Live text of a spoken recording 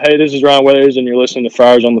Hey, this is Ryan Weathers, and you're listening to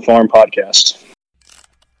Friars on the Farm podcast.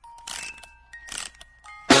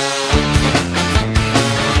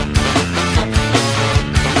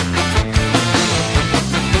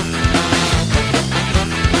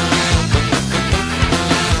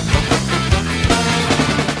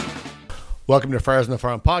 Welcome to Friars on the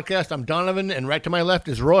Farm podcast. I'm Donovan, and right to my left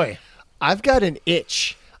is Roy. I've got an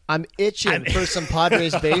itch. I'm itching for some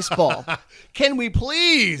Padres baseball. Can we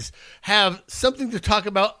please have something to talk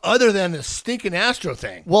about other than the stinking Astro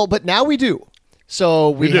thing? Well, but now we do. So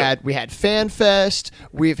we had Fan Fest.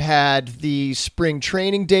 We've had the spring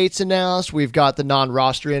training dates announced. We've got the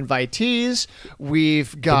non-roster invitees.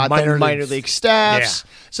 We've got the minor league staffs.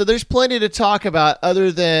 Yeah. So there's plenty to talk about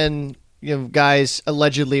other than guys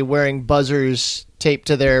allegedly wearing buzzers taped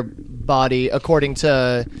to their body, according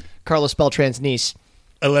to Carlos Beltran's niece.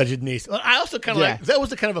 Alleged niece. I also kind of like that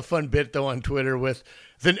was kind of a fun bit though on Twitter with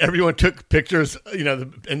then everyone took pictures,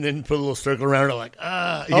 and then put a little circle around it like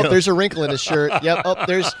there's a wrinkle in his shirt. Yep. Oh,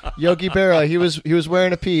 there's Yogi Berra. He was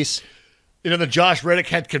wearing a piece. The Josh Reddick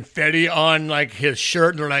had confetti on like his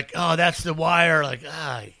shirt, and they're like, oh, that's the wire. Like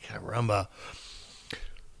caramba.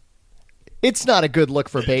 It's not a good look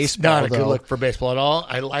for baseball. It's not a good look for baseball at all.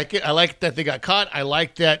 I like it. I like that they got caught. I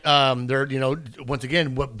like that they're once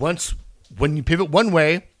again when you pivot one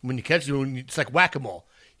way, when you catch it, it's like whack-a-mole.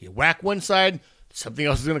 You whack one side, something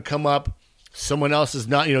else is going to come up. Someone else is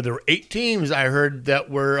not. There were 8 teams I heard that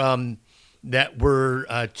were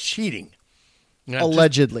cheating.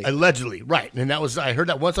 Allegedly, right? And I heard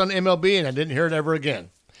that once on MLB, and I didn't hear it ever again.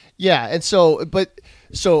 Yeah, and so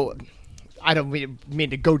I don't mean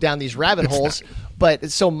to go down these rabbit holes,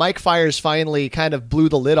 but so Mike Fiers finally kind of blew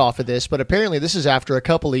the lid off of this, but apparently this is after a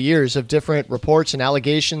couple of years of different reports and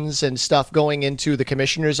allegations and stuff going into the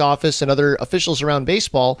commissioner's office and other officials around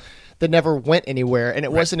baseball that never went anywhere. And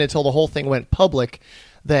it wasn't until the whole thing went public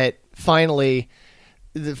that finally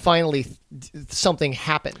something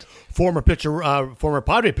happened. Former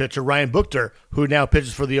Padre pitcher Ryan Buchter, who now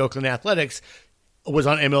pitches for the Oakland Athletics, was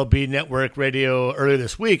on MLB Network Radio earlier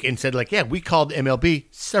this week and said, we called MLB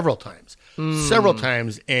several times,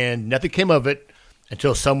 and nothing came of it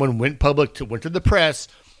until someone went to the press.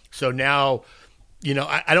 So now,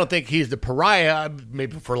 I don't think he's the pariah.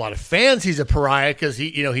 Maybe for a lot of fans, he's a pariah because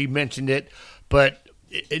he mentioned it, but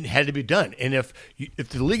it had to be done. And if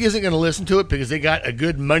the league isn't going to listen to it because they got a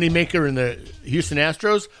good moneymaker in the Houston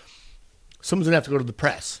Astros, someone's going to have to go to the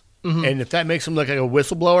press. Mm-hmm. And if that makes him look like a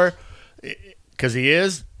whistleblower, because he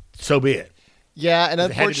is, so be it. Yeah, and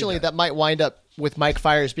unfortunately that might wind up with Mike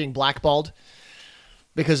Fiers being blackballed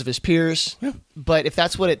because of his peers. Yeah. But if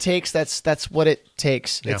that's what it takes, that's what it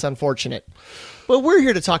takes. Yeah. It's unfortunate. But we're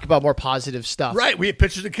here to talk about more positive stuff. Right. We have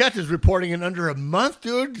pitchers and catches reporting in under a month,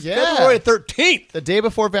 dude. Yeah. February 13th. The day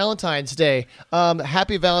before Valentine's Day.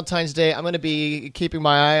 Happy Valentine's Day. I'm going to be keeping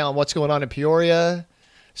my eye on what's going on in Peoria.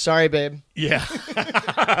 Sorry, babe. Yeah.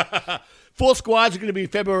 Full squads are going to be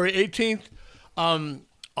February 18th.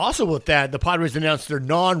 Also with that, the Padres announced their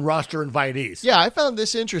non-roster invitees. Yeah, I found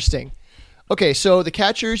this interesting. Okay, so the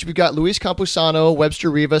catchers, we've got Luis Campusano, Webster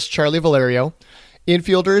Rivas, Charlie Valerio.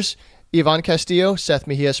 Infielders, Ivan Castillo, Seth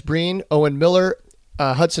Mejias-Breen, Owen Miller,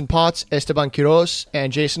 Hudson Potts, Esteban Quiroz,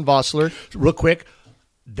 and Jason Vossler. Real quick,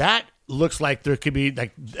 that looks like there could be,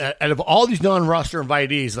 out of all these non-roster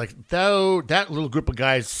invitees, that little group of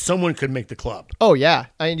guys, someone could make the club. Oh yeah,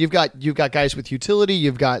 I mean you've got guys with utility,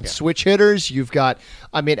 you've got switch hitters, you've got,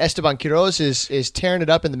 Esteban Quiroz is tearing it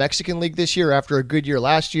up in the Mexican League this year after a good year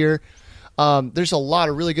last year. There's a lot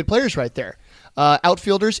of really good players right there.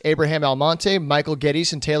 Outfielders, Abraham Almonte, Michael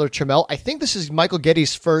Geddes, and Taylor Trammell. I think this is Michael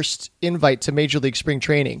Geddes' first invite to Major League Spring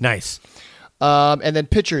Training. Nice. And then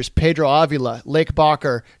pitchers, Pedro Avila, Lake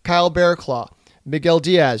Bacher, Kyle Bearclaw, Miguel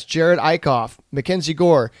Diaz, Jared Eichhoff, Mackenzie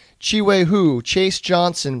Gore, Chi-Wei Hu, Chase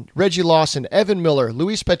Johnson, Reggie Lawson, Evan Miller,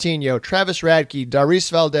 Luis Patino, Travis Radke,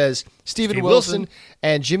 Darius Valdez, Steve Wilson,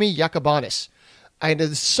 and Jimmy Yacobanis. I know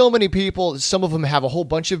there's so many people. Some of them have a whole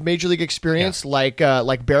bunch of major league experience, like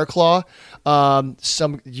Bearclaw.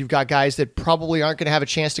 Some you've got guys that probably aren't going to have a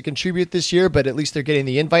chance to contribute this year, but at least they're getting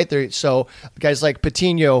the invite. So guys like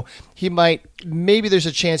Patino, maybe there's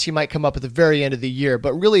a chance he might come up at the very end of the year.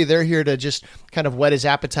 But really, they're here to just kind of whet his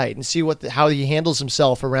appetite and see how he handles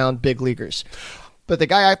himself around big leaguers. But the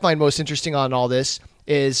guy I find most interesting on all this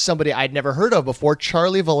is somebody I'd never heard of before,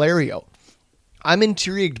 Charlie Valerio. I'm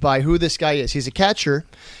intrigued by who this guy is. He's a catcher.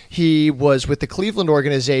 He was with the Cleveland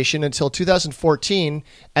organization until 2014,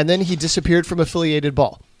 and then he disappeared from affiliated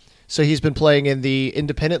ball. So he's been playing in the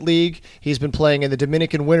Independent League. He's been playing in the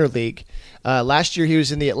Dominican Winter League. Last year he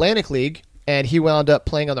was in the Atlantic League, and he wound up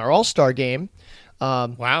playing on our All-Star game.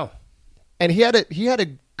 Wow. And he had a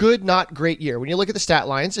good, not great year. When you look at the stat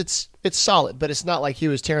lines, it's solid, but it's not like he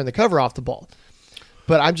was tearing the cover off the ball.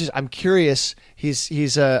 But I'm curious.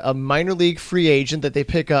 He's a minor league free agent that they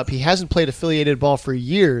pick up. He hasn't played affiliated ball for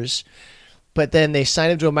years, but then they sign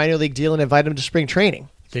him to a minor league deal and invite him to spring training.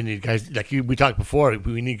 They need guys we talked before.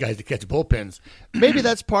 We need guys to catch bullpens. Maybe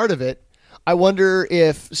that's part of it. I wonder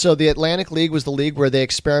if the Atlantic League was the league where they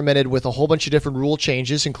experimented with a whole bunch of different rule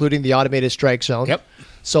changes, including the automated strike zone. Yep.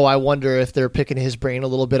 So I wonder if they're picking his brain a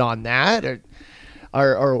little bit on that,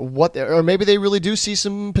 or what, or maybe they really do see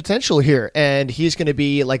some potential here, and he's going to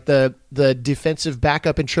be like the defensive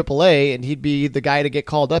backup in AAA, and he'd be the guy to get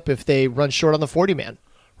called up if they run short on the 40-man.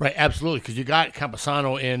 Right, absolutely, because you got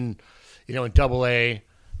Campusano in AA.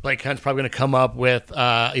 Blake Hunt's probably going to come up with,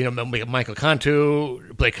 Michael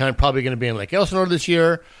Cantu. Blake Hunt probably going to be in Lake Elsinore this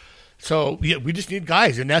year. So, yeah, we just need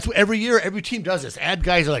guys. And that's what every year, every team does this. Add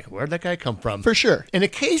guys are like, where'd that guy come from? For sure. And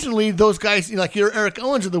occasionally those guys, like your Eric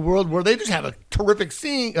Owens of the world, where they just have a terrific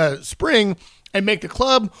spring and make the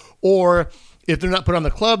club. Or if they're not put on the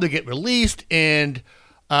club, they get released and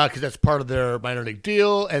because that's part of their minor league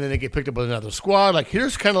deal. And then they get picked up with another squad. Like,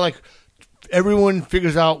 here's kind of like everyone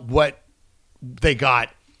figures out what they got.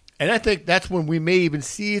 And I think that's when we may even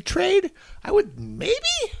see a trade. I would maybe.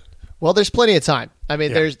 Well, there's plenty of time. I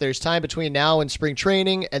mean, there's time between now and spring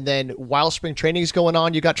training, and then while spring training is going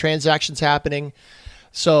on, you got transactions happening.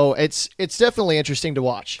 So it's definitely interesting to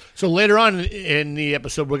watch. So later on in the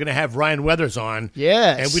episode, we're going to have Ryan Weathers on.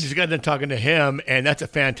 Yes. And we just got done talking to him, and that's a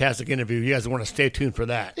fantastic interview. You guys want to stay tuned for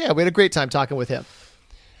that. Yeah, we had a great time talking with him.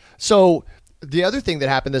 So the other thing that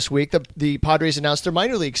happened this week, the Padres announced their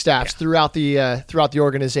minor league staffs throughout the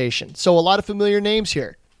organization. So a lot of familiar names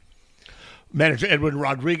here. Manager Edwin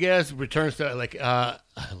Rodriguez returns to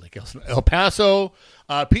El Paso.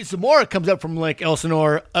 Pete Zamora comes up from Lake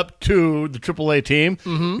Elsinore up to the AAA team.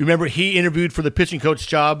 Mm-hmm. Remember, he interviewed for the pitching coach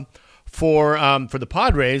job for the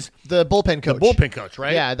Padres. The bullpen coach. The bullpen coach,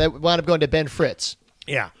 right? Yeah, that wound up going to Ben Fritz.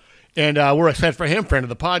 Yeah. And we're excited for him, friend of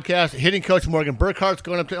the podcast. Hitting coach Morgan Burkhart's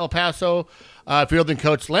going up to El Paso. Fielding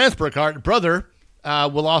coach Lance Burkhart, brother,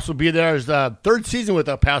 will also be there as third season with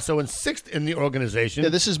El Paso and sixth in the organization. Yeah,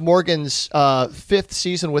 this is Morgan's fifth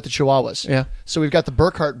season with the Chihuahuas. Yeah. So we've got the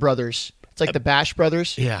Burkhart brothers. It's like the Bash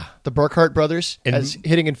brothers. Yeah. The Burkhart brothers as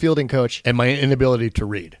hitting and fielding coach. And my inability to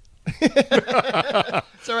read.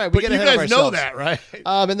 It's all right. We get ahead of ourselves. You guys know that, right?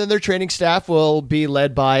 And then their training staff will be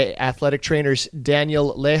led by athletic trainers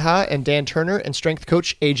Daniel Leja and Dan Turner and strength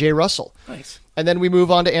coach A.J. Russell. Nice. And then we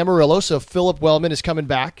move on to Amarillo. So Philip Wellman is coming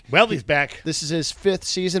back. Well, he's back. This is his fifth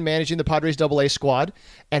season managing the Padres AA squad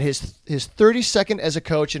and his 32nd as a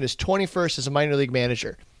coach and his 21st as a minor league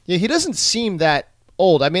manager. Yeah, he doesn't seem that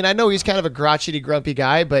old. I mean, I know he's kind of a crotchety, grumpy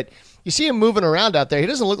guy, but you see him moving around out there. He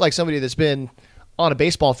doesn't look like somebody that's been on a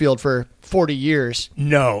baseball field for 40 years.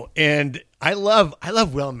 No, and I love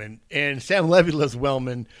Wellman, and Sam Levy loves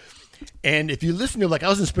Wellman. And if you listen to, like, I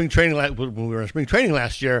was in spring training when we were in spring training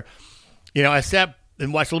last year, I sat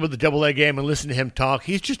and watched a little bit of the AA game and listened to him talk.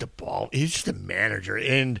 He's just a manager,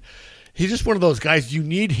 and he's just one of those guys. You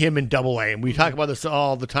need him in AA, and we talk about this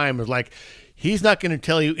all the time. It's like, he's not going to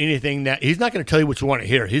tell you anything he's not going to tell you what you want to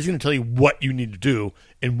hear. He's going to tell you what you need to do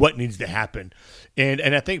and what needs to happen. And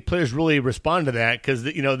I think players really respond to that because,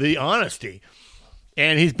 the honesty.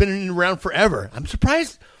 And he's been around forever. I'm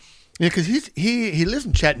surprised because he lives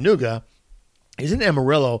in Chattanooga. He's in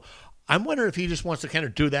Amarillo. I'm wondering if he just wants to kind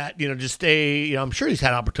of do that, just stay. I'm sure he's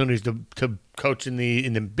had opportunities to coach in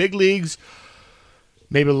the big leagues.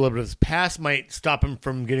 Maybe a little bit of his past might stop him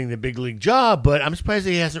from getting the big league job, but I'm surprised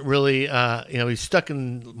that he hasn't really, he's stuck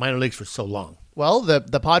in minor leagues for so long. Well,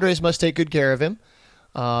 the Padres must take good care of him.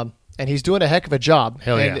 And he's doing a heck of a job.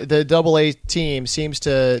 Hell yeah. And the AA team seems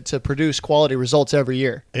to produce quality results every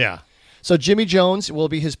year. Yeah. So Jimmy Jones will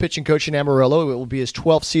be his pitching coach in Amarillo. It will be his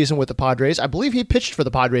 12th season with the Padres. I believe he pitched for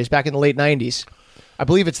the Padres back in the late 90s. I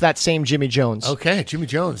believe it's that same Jimmy Jones. Okay, Jimmy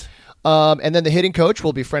Jones. And then the hitting coach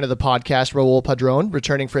will be friend of the podcast, Raul Padron,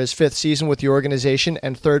 returning for his fifth season with the organization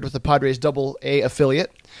and third with the Padres AA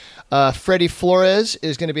affiliate. Freddie Flores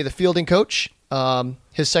is going to be the fielding coach.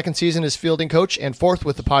 His second season as fielding coach and fourth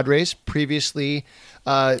with the Padres, previously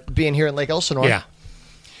being here in Lake Elsinore. Yeah.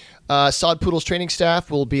 Sod Poodle's training staff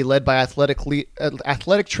will be led by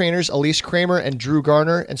athletic trainers Elise Kramer and Drew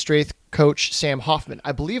Garner and strength coach Sam Hoffman.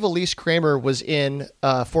 I believe Elise Kramer was in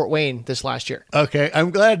Fort Wayne this last year. Okay,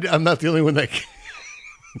 I'm glad I'm not the only one that.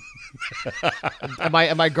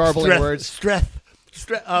 Am I garbling words?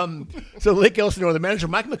 So Lake Elsinore, the manager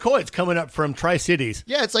Mike McCoy is coming up from Tri-Cities.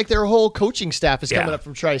 Yeah, it's like their whole coaching staff is coming up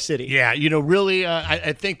from Tri-City. Yeah, really,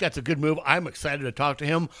 I think that's a good move. I'm excited to talk to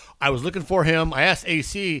him. I was looking for him. I asked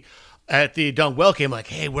AC, at the Dongwell game, like,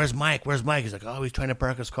 hey, where's Mike? Where's Mike? He's like, oh, he's trying to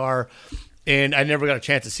park his car. And I never got a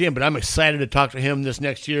chance to see him, but I'm excited to talk to him this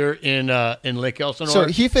next year in Lake Elsinore. So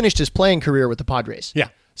he finished his playing career with the Padres. Yeah.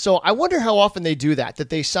 So I wonder how often they do that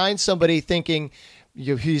they sign somebody thinking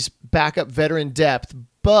he's backup veteran depth,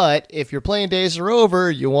 but if your playing days are over,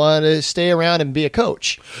 you want to stay around and be a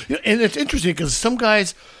coach. And it's interesting because some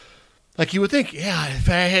guys, like you would think, yeah, if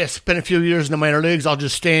I had spent a few years in the minor leagues, I'll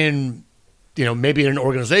just stay in, maybe in an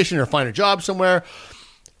organization or find a job somewhere.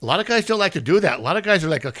 A lot of guys don't like to do that. A lot of guys are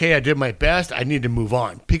like, okay, I did my best. I need to move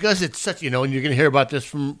on. Because it's such, and you're going to hear about this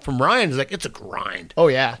from Ryan. It's like, it's a grind. Oh,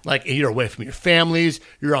 yeah. Like, you're away from your families.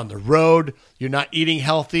 You're on the road. You're not eating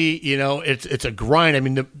healthy. It's a grind. I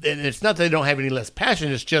mean, and it's not that they don't have any less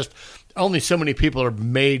passion. It's just only so many people are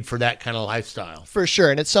made for that kind of lifestyle. For sure.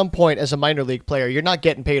 And at some point, as a minor league player, you're not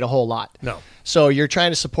getting paid a whole lot. No. So you're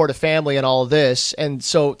trying to support a family and all of this. And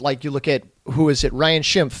so, like, you look at, who is it? Ryan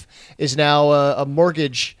Schimpf is now a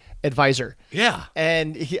mortgage advisor. Yeah.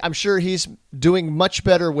 And I'm sure he's doing much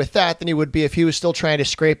better with that than he would be if he was still trying to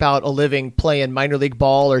scrape out a living playing minor league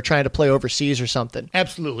ball or trying to play overseas or something.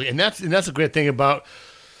 Absolutely. And that's a great thing about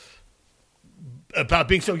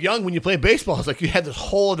being so young when you play baseball. It's like you had this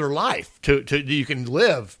whole other life to you can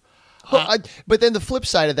live. But then the flip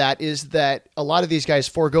side of that is that a lot of these guys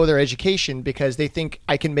forego their education because they think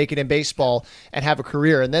I can make it in baseball and have a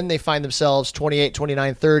career. And then they find themselves 28,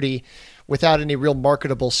 29, 30 without any real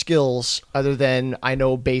marketable skills other than I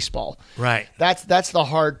know baseball. Right. That's the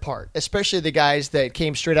hard part, especially the guys that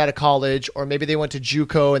came straight out of college or maybe they went to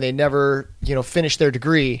JUCO and they never, finished their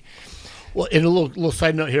degree. Well, in a little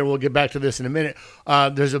side note here, we'll get back to this in a minute.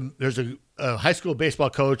 There's a high school baseball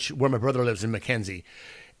coach where my brother lives in Mackenzie.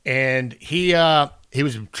 And he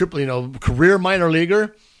was a triple, career minor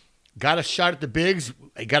leaguer, got a shot at the bigs,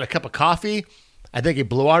 he got a cup of coffee. I think he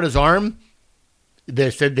blew out his arm. They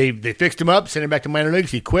said they fixed him up, sent him back to minor leagues.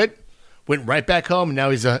 He quit, went right back home, and now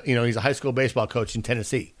he's a high school baseball coach in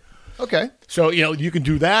Tennessee. Okay. So, you can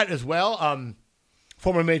do that as well.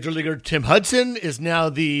 Former major leaguer Tim Hudson is now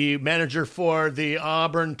the manager for the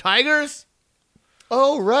Auburn Tigers.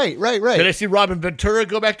 Oh, right. Did I see Robin Ventura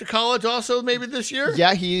go back to college also maybe this year?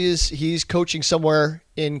 Yeah, he's coaching somewhere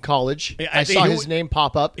in college. Yeah, I saw his name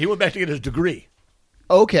pop up. He went back to get his degree.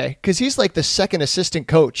 Okay, because he's like the second assistant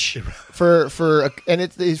coach and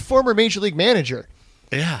it's his former major league manager.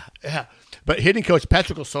 Yeah. But hitting coach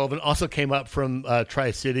Patrick O'Sullivan also came up from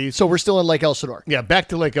Tri-Cities. So we're still in Lake Elsinore. Yeah, back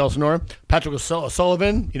to Lake Elsinore. Patrick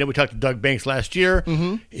O'Sullivan, we talked to Doug Banks last year.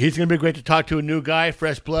 Mm-hmm. He's going to be great to talk to, a new guy,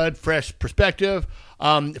 fresh blood, fresh perspective.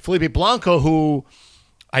 Felipe Blanco, who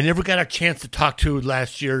I never got a chance to talk to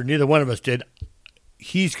last year. Neither one of us did.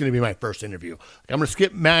 He's going to be my first interview. I'm going to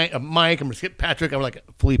skip Mike. I'm going to skip Patrick. I'm like,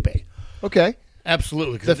 Felipe. Okay.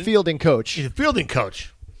 Absolutely. The fielding coach. He's a fielding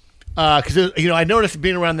coach. Because, I noticed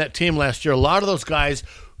being around that team last year, a lot of those guys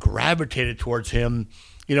gravitated towards him.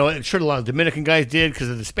 Sure, a lot of Dominican guys did because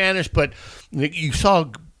of the Spanish, but you saw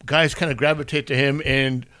guys kind of gravitate to him,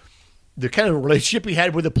 and the kind of relationship he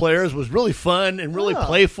had with the players was really fun and really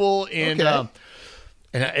playful. And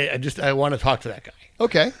I want to talk to that guy.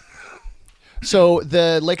 Okay. So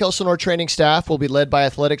the Lake Elsinore training staff will be led by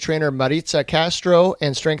athletic trainer Maritza Castro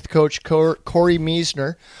and strength coach Corey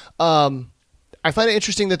Meisner. I find it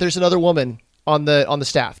interesting that there's another woman on the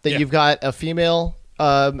staff, that you've got a female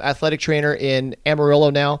athletic trainer in Amarillo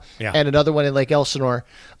now and another one in Lake Elsinore.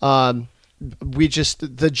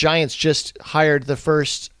 The Giants just hired the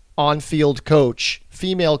first on-field coach,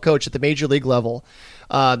 female coach at the major league level.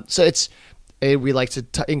 So we like to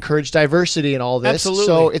encourage diversity and all this. Absolutely.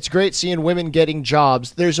 So it's great seeing women getting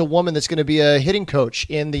jobs. There's a woman that's going to be a hitting coach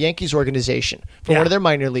in the Yankees organization for one of their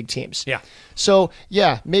minor league teams. Yeah. So,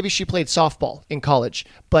 maybe she played softball in college,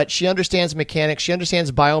 but she understands mechanics. She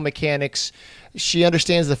understands biomechanics. She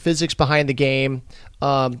understands the physics behind the game,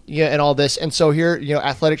 and all this. And so here,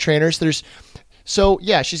 athletic trainers, she's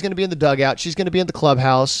going to be in the dugout. She's going to be in the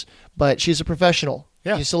clubhouse, but she's a professional.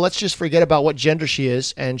 Yeah. So let's just forget about what gender she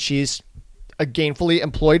is, and she's a gainfully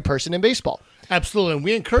employed person in baseball. Absolutely. And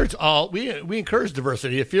we encourage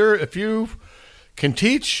diversity. If you can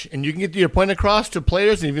teach and you can get your point across to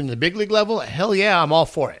players and even the big league level, hell yeah, I'm all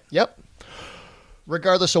for it. Yep.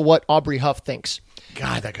 Regardless of what Aubrey Huff thinks.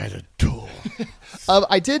 God, that guy's a tool.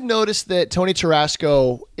 I did notice that Tony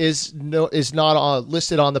Tarasco is not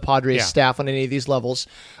listed on the Padres staff on any of these levels.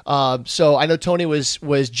 So I know Tony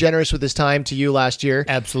was generous with his time to you last year.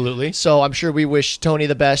 Absolutely. So I'm sure we wish Tony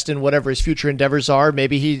the best in whatever his future endeavors are.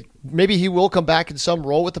 Maybe he will come back in some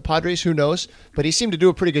role with the Padres. Who knows? But he seemed to do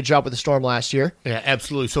a pretty good job with the Storm last year. Yeah,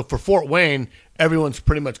 absolutely. So for Fort Wayne, everyone's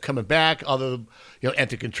pretty much coming back. Although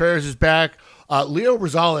Anthony Contreras is back. Leo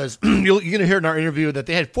Rosales, you're going to hear in our interview that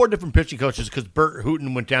they had 4 different pitching coaches because Bert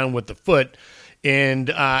Hooton went down with the foot, and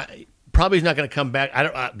probably he's not going to come back.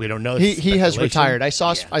 We don't know. He has retired. I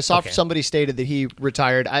saw somebody stated that he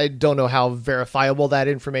retired. I don't know how verifiable that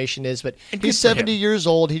information is, but he's 70 years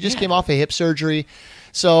old. He just came off a hip surgery,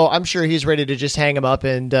 so I'm sure he's ready to just hang him up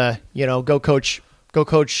and go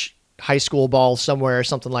coach high school ball somewhere or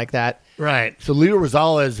something like that. Right. So Leo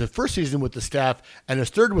Rosales, his first season with the staff and his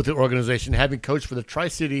third with the organization, having coached for the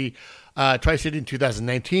Tri-City in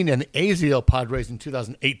 2019 and the AZL Padres in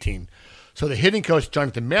 2018. So the hitting coach,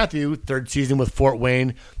 Jonathan Matthew, third season with Fort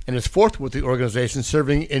Wayne and his fourth with the organization,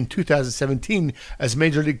 serving in 2017 as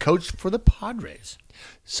Major League coach for the Padres.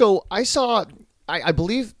 So I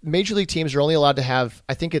believe Major League teams are only allowed to have,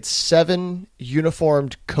 I think it's 7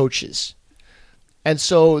 uniformed coaches. And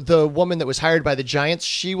so the woman that was hired by the Giants,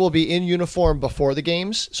 she will be in uniform before the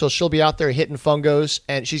games. So she'll be out there hitting fungos,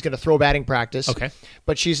 and she's going to throw batting practice. Okay.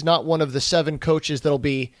 But she's not one of the 7 coaches that'll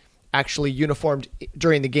be actually uniformed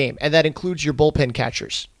during the game. And that includes your bullpen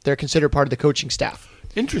catchers. They're considered part of the coaching staff.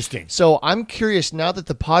 Interesting. So I'm curious, now that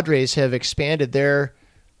the Padres have expanded their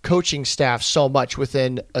coaching staff so much with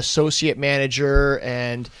an associate manager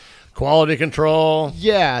and quality control.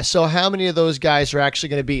 Yeah, so how many of those guys are actually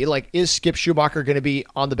going to be, like, is Skip Schumacher going to be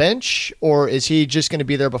on the bench, or is he just going to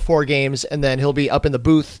be there before games and then he'll be up in the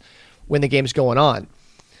booth when the game's going on?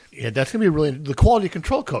 Yeah, that's going to be really the quality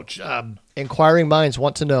control coach. Inquiring minds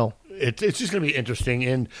want to know. It's just going to be interesting,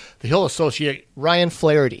 and he'll associate Ryan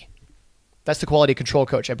Flaherty. That's the quality control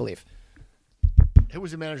coach, I believe. Who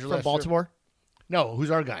was the manager From last Baltimore? year? No, who's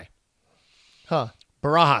our guy? Huh.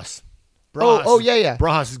 Barajas. Yeah.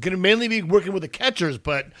 Barajas is going to mainly be working with the catchers,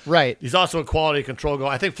 but right. He's also a quality control guy.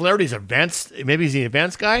 I think Flaherty's advanced. Maybe he's the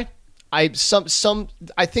advanced guy. I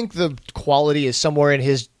think the quality is somewhere in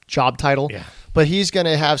his job title. Yeah. But he's going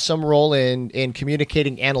to have some role in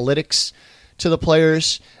communicating analytics to the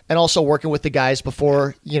players and also working with the guys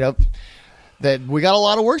before, that we got a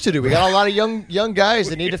lot of work to do. We got a lot of young guys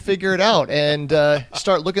that need to figure it out and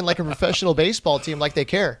start looking like a professional baseball team like they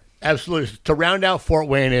care. Absolutely. To round out Fort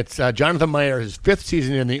Wayne, it's Jonathan Meyer, his 5th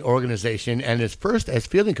season in the organization and his first as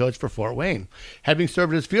fielding coach for Fort Wayne. Having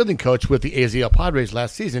served as fielding coach with the AZL Padres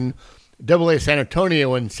last season, AA San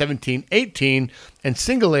Antonio in 17-18, and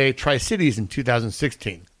Single A Tri-Cities in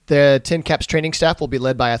 2016. The Tin Caps training staff will be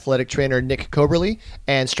led by athletic trainer Nick Coberly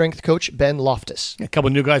and strength coach Ben Loftus. A couple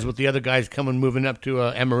of new guys with the other guys moving up to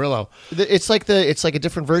Amarillo. It's like a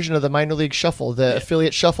different version of the minor league shuffle, the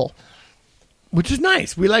affiliate shuffle. Which is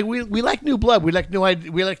nice. We like new blood. We like new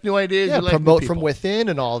ideas. Yeah, we like promote from within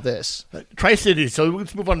and all this. Tri-Cities. So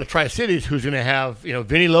let's move on to Tri-Cities, who's going to have,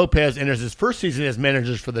 Vinny Lopez enters his first season as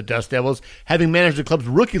managers for the Dust Devils, having managed the club's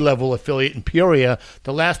rookie level affiliate in Peoria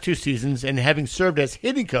the last 2 seasons, and having served as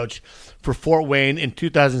hitting coach for Fort Wayne in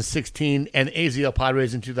 2016 and AZL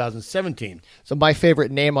Padres in 2017. So my favorite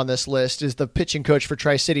name on this list is the pitching coach for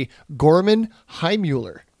Tri-City, Gorman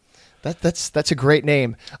Heimuller. That's a great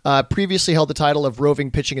name. Previously held the title of roving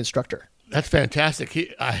pitching instructor. That's fantastic.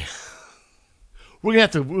 We're gonna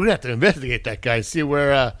have to investigate that guy, see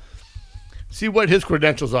what his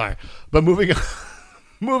credentials are. But moving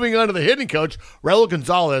on to the hitting coach, Raul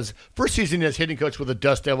Gonzalez, first season as hitting coach with the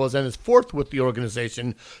Dust Devils and his 4th with the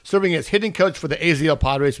organization, serving as hitting coach for the AZL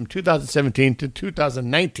Padres from 2017 to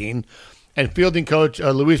 2019, and fielding coach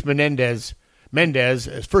Luis Mendez,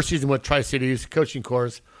 his first season with Tri-Cities coaching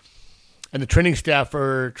course. And the training staff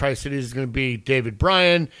for Tri-Cities is going to be David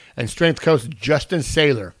Bryan and strength coach Justin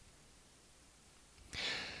Saylor.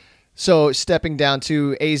 So stepping down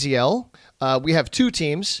to AZL, we have 2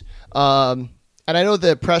 teams. And I know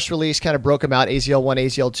the press release kind of broke them out, AZL 1,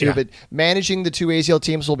 AZL 2, but managing the 2 AZL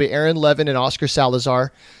teams will be Aaron Levin and Oscar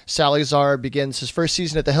Salazar. Salazar begins his first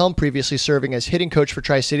season at the helm, previously serving as hitting coach for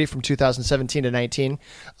Tri-City from 2017 to 19.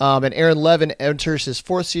 And Aaron Levin enters his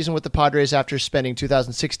 4th season with the Padres after spending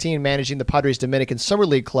 2016 managing the Padres Dominican Summer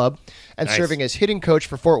League Club and serving as hitting coach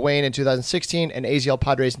for Fort Wayne in 2016 and AZL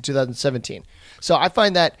Padres in 2017. So I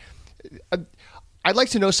find that I'd like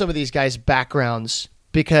to know some of these guys' backgrounds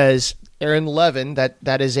because Aaron Levin,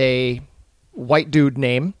 that is a white dude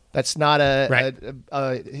name. That's not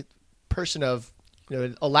a person of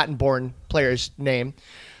a Latin-born player's name.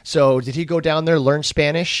 So did he go down there, learn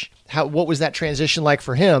Spanish? What was that transition like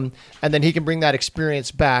for him? And then he can bring that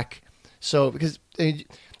experience back. So because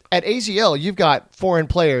at AZL, you've got foreign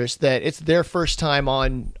players that it's their first time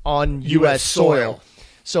on U.S. soil.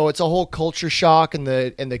 So it's a whole culture shock and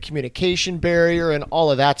the communication barrier and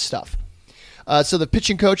all of that stuff. So the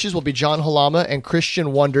pitching coaches will be John Halama and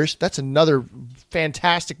Christian Wonders. That's another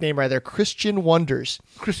fantastic name right there, Christian Wonders.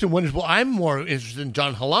 Christian Wonders. Well, I'm more interested in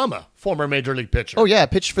John Halama, former major league pitcher. Oh, yeah,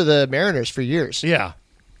 pitched for the Mariners for years. Yeah.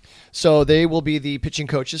 So they will be the pitching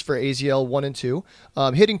coaches for AZL 1 and 2.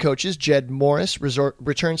 Hitting coaches, Jed Morris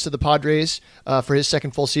returns to the Padres for his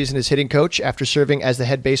second full season as hitting coach after serving as the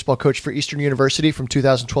head baseball coach for Eastern University from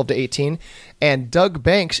 2012 to 18. And Doug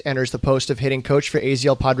Banks enters the post of hitting coach for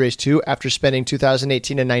AZL Padres 2 after spending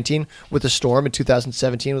 2018 and 19 with the Storm and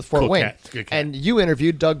 2017 with Fort Wayne. Good cat. And you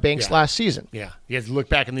interviewed Doug Banks last season. Yeah. You guys look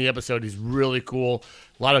back in the episode. He's really cool.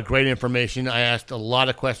 A lot of great information. I asked a lot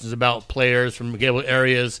of questions about players from Gabriel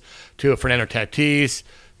Arias to Fernando Tatis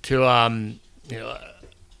to Tirso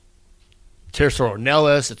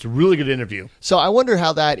Ornelas. It's a really good interview. So I wonder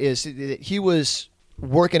how that is. He was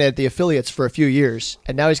working at the affiliates for a few years,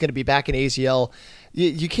 and now he's going to be back in AZL.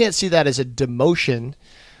 You can't see that as a demotion.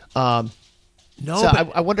 No, so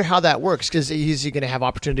but I wonder how that works, because he's going to have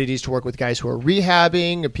opportunities to work with guys who are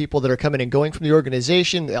rehabbing, or people that are coming and going from the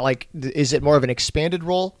organization. Like, is it more of an expanded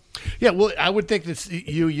role? yeah, well, I would think that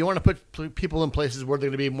you want to put people in places where they're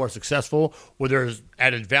going to be more successful, where there's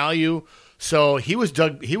added value. So he was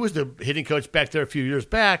the hitting coach back there a few years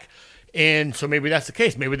back, and so maybe that's the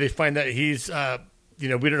case. Maybe they find that he's we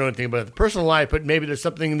don't know anything about the personal life, but maybe there's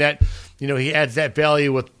something that he adds that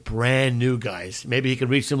value with brand new guys. Maybe he can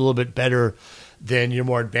reach them a little bit better than your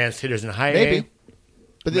more advanced hitters in high A. Maybe.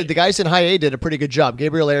 But the guys in high A did a pretty good job.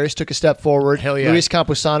 Gabriel Arias took a step forward. Hell yeah. Luis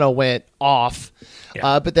Campusano went off.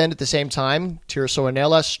 Yeah. But then at the same time, Tirso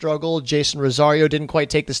Ornelas struggled. Jason Rosario didn't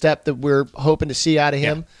quite take the step that we're hoping to see out of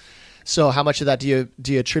him. Yeah. So how much of that do you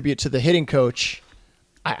attribute to the hitting coach?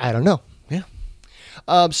 I don't know. Yeah.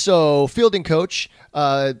 So fielding coach,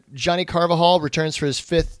 Johnny Carvajal returns for his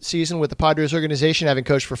fifth season with the Padres organization, having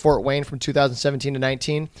coached for Fort Wayne from 2017 to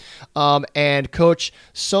 19. And coach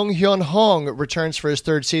Sung Hyun Hong returns for his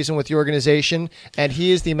third season with the organization, and he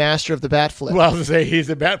is the master of the bat flip. Well, I was going to say he's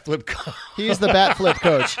the bat flip coach. He's the bat flip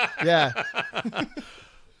coach. Yeah.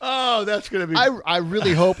 Oh, that's going to be... I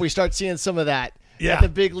really hope we start seeing some of that Yeah. at the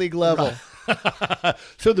big league level.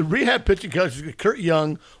 So the rehab pitching coach, Kurt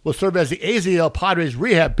Young, will serve as the AZL Padres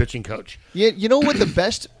rehab pitching coach. Yeah, you know what the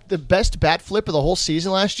best bat flip of the whole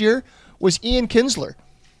season last year was Ian Kinsler.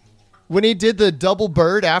 When he did the double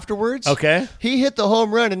bird afterwards, Okay. he hit the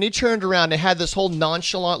home run and he turned around and had this whole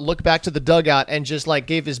nonchalant look back to the dugout and just like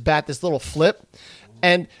gave his bat this little flip.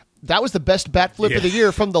 And that was the best bat flip of the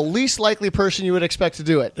year from the least likely person you would expect to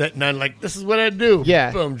do it. This is what I do.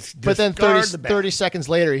 Yeah. Boom, but then discard the bat. 30 seconds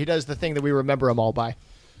later, he does the thing that we remember him all by.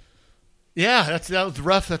 Yeah, that was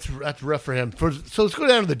rough. That's rough for him. So let's go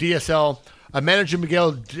down to the DSL. Manager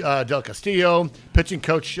Miguel Del Castillo, pitching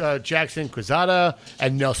coach Jackson Quezada,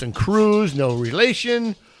 and Nelson Cruz, no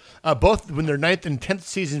relation. Both in their 9th and 10th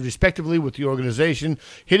seasons, respectively, with the organization.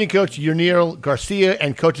 Hitting coach Yuniel Garcia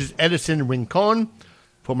and coaches Edison Rincon,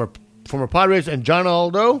 former Padres, and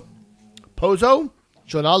Jonaldo Pozo,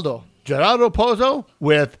 Gerardo Pozo,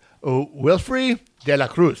 with Wilfrey de la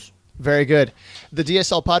Cruz. Very good. The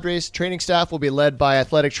DSL Padres training staff will be led by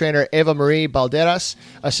athletic trainer Eva Marie Balderas,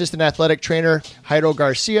 assistant athletic trainer Jairo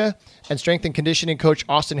Garcia, and strength and conditioning coach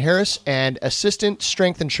Austin Harris, and assistant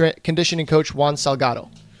strength and conditioning coach Juan Salgado.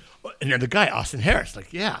 And then the guy, Austin Harris,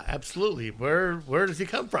 yeah, absolutely. Where does he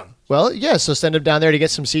come from? Well, yeah, so send him down there to get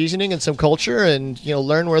some seasoning and some culture and,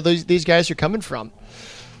 learn where these guys are coming from.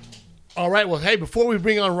 All right. Well, hey, before we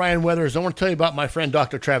bring on Ryan Weathers, I want to tell you about my friend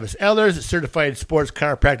Dr. Travis Ehlers, a certified sports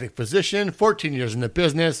chiropractic physician, 14 years in the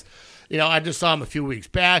business. I just saw him a few weeks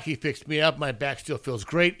back. He fixed me up. My back still feels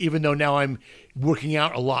great, even though now I'm working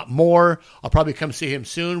out a lot more. I'll probably come see him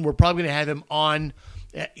soon. We're probably going to have him on,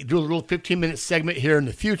 do a little 15-minute segment here in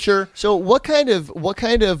the future. So what kind of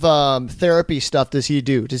therapy stuff does he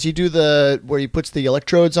do? Does he do where he puts the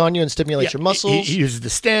electrodes on you and stimulates your muscles? He uses the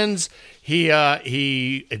stents. He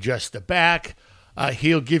adjusts the back.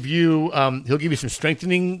 He'll give you some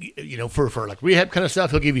strengthening, for like rehab kind of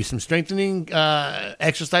stuff. He'll give you some strengthening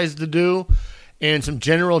exercises to do, and some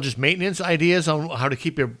general just maintenance ideas on how to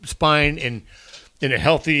keep your spine in a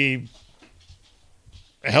healthy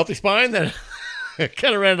spine. That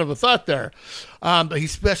kind of random a thought there. But he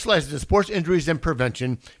specializes in sports injuries and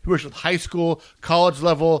prevention. He works with high school, college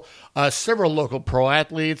level, several local pro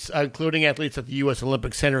athletes, including athletes at the U.S.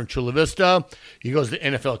 Olympic Center in Chula Vista. He goes to the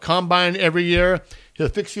NFL Combine every year. He'll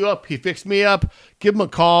fix you up. He fixed me up. Give him a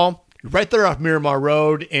call. Right there off Miramar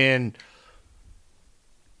Road. I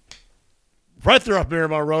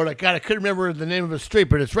couldn't remember the name of the street,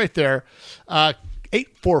 but it's right there.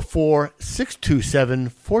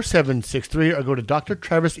 844-627-4763 or go to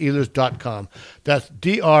drtravisehlers.com. That's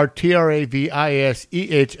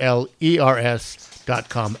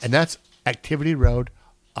drtravisehlers.com. And that's Activity Road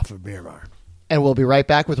off of Miramar. And we'll be right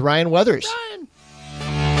back with Ryan Weathers. Ryan.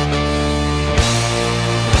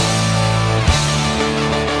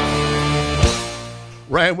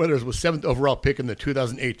 Ryan Weathers was 7th overall pick in the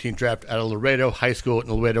 2018 draft out of Laredo High School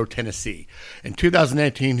in Laredo, Tennessee. In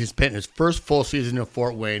 2019, he spent his first full season in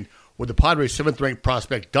Fort Wayne, where the Padres' 7th-ranked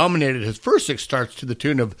prospect dominated his first 6 starts to the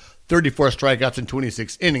tune of 34 strikeouts in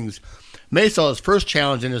 26 innings. May saw his first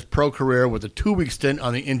challenge in his pro career with a 2-week stint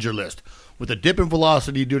on the injured list. With a dip in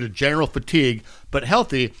velocity due to general fatigue, but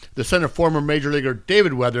healthy, the son of former Major Leaguer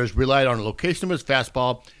David Weathers relied on the location of his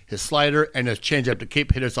fastball, his slider, and his changeup to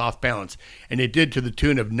keep hitters off balance, and he did to the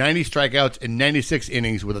tune of 90 strikeouts in 96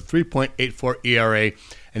 innings with a 3.84 ERA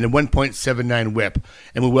and a 1.79 WHIP.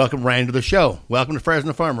 And we welcome Ryan to the show. Welcome to Friars on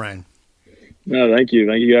the Farm, Ryan. No, thank you.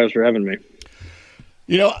 Thank you guys for having me.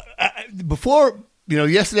 You know, before...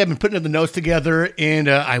 yesterday I've been putting the notes together, and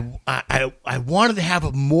I wanted to have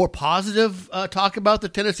a more positive talk about the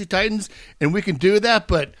Tennessee Titans, and we can do that,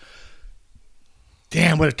 but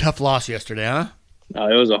damn, what a tough loss yesterday, huh?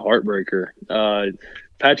 It was a heartbreaker.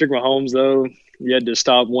 Patrick Mahomes, though, you had to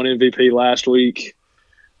stop one MVP last week.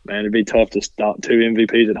 Man, it'd be tough to stop 2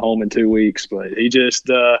 MVPs at home in 2 weeks, but he just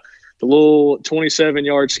the little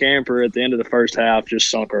 27-yard scamper at the end of the first half just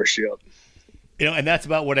sunk our ship. And that's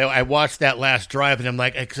about what I watched that last drive, and I'm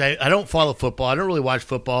like, because I don't follow football. I don't really watch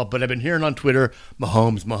football, but I've been hearing on Twitter,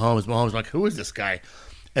 Mahomes. I'm like, who is this guy?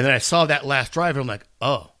 And then I saw that last drive, and I'm like,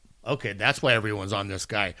 oh, okay, that's why everyone's on this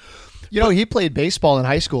guy. He played baseball in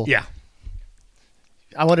high school. Yeah.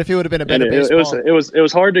 I wonder if he would have been a better baseball. It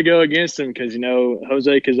was hard to go against him because,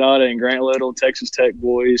 Jose Quezada and Grant Little, Texas Tech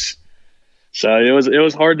boys. So it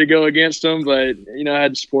was hard to go against them, but, I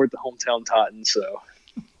had to support the hometown Titans, so.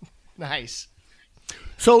 Nice.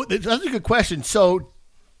 So that's a good question. So,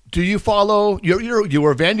 do you follow? You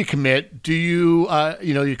were a Vandy commit. Do you,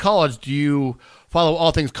 your college? Do you follow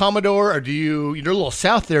all things Commodore, or do you? You're a little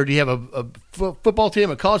south there. Do you have a football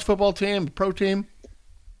team, a college football team, a pro team?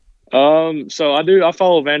 So I do. I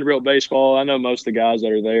follow Vanderbilt baseball. I know most of the guys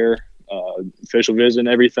that are there, official visit and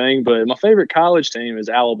everything. But my favorite college team is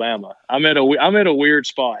Alabama. I'm at a weird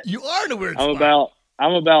spot. You are in a weird spot.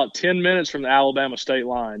 I'm about 10 minutes from the Alabama state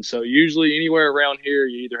line. So usually anywhere around here,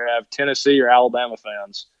 you either have Tennessee or Alabama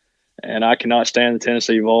fans. And I cannot stand the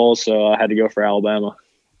Tennessee Vols, so I had to go for Alabama.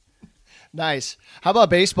 Nice. How about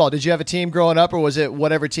baseball? Did you have a team growing up, or was it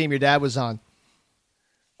whatever team your dad was on?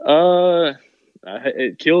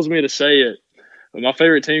 It kills me to say it. But my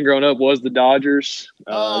favorite team growing up was the Dodgers.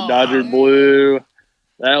 Dodger blue.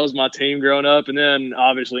 That was my team growing up. And then,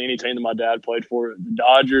 obviously, any team that my dad played for, the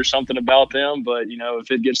Dodgers, something about them. But,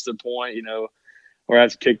 if it gets to the point, where I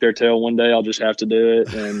have to kick their tail one day, I'll just have to do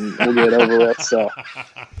it, and we'll get it over with. So,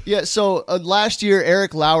 yeah, so last year,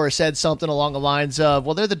 Eric Lauer said something along the lines of,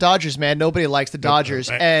 well, they're the Dodgers, man. Nobody likes the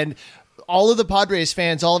Dodgers. And all of the Padres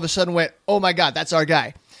fans all of a sudden went, oh, my God, that's our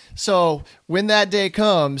guy. So when that day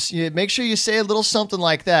comes, make sure you say a little something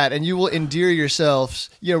like that, and you will endear yourselves,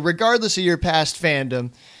 regardless of your past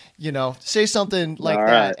fandom. Say something like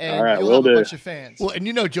that, and you'll have a bunch of fans. Well, and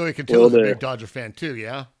Joey Cantillo is a big Dodger fan too,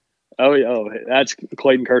 yeah? Oh, that's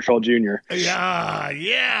Clayton Kershaw Jr.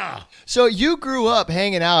 Yeah. So you grew up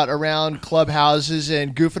hanging out around clubhouses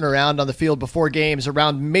and goofing around on the field before games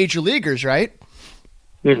around major leaguers, right?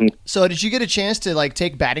 Mm-hmm. So did you get a chance to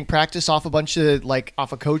take batting practice off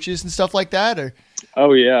off of coaches and stuff like that, or?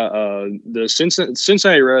 Oh yeah, the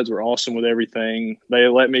Cincinnati Reds were awesome with everything. They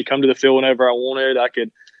let me come to the field whenever I wanted. I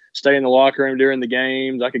could stay in the locker room during the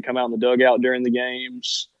games. I could come out in the dugout during the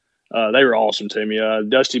games. They were awesome to me.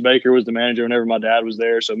 Dusty Baker was the manager whenever my dad was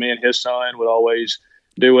there, so me and his son would always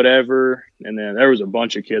do whatever. And then there was a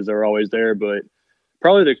bunch of kids that were always there, but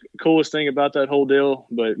probably the coolest thing about that whole deal,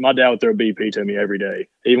 but my dad would throw BP to me every day.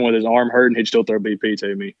 Even with his arm hurting, he'd still throw BP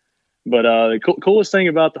to me. But the coolest thing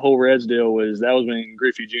about the whole Reds deal was that was when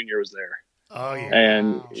Griffey Jr. was there. Oh, yeah.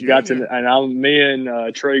 And me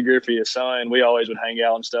and Trey Griffey, his son, we always would hang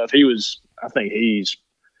out and stuff. I think he's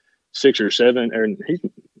 6 or 7, or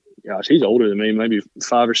he's older than me, maybe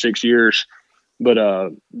 5 or 6 years. But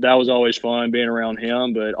that was always fun being around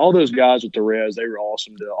him. But all those guys with the Reds, they were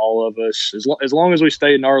awesome to all of us. As long as we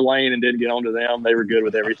stayed in our lane and didn't get onto them, they were good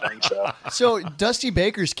with everything. So Dusty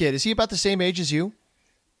Baker's kid, is he about the same age as you?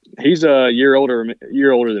 He's a year older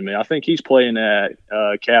than me. I think he's playing at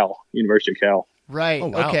University of Cal. Right. Oh,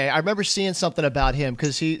 wow. Okay. I remember seeing something about him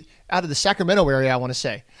because he out of the Sacramento area, I want to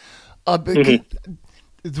say.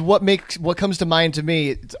 what comes to mind to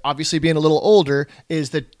me, obviously being a little older,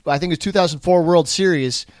 is that I think it was 2004 World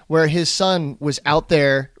Series where his son was out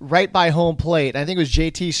there right by home plate. I think it was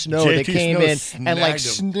JT Snow that came in and like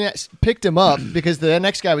picked him up because the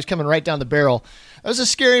next guy was coming right down the barrel. That was a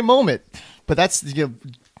scary moment, but that's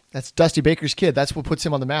Dusty Baker's kid. That's what puts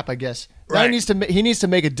him on the map, I guess. Right. Now he needs to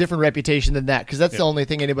make a different reputation than that because that's the only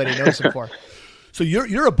thing anybody knows him for. So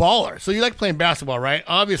you're a baller. So you like playing basketball, right?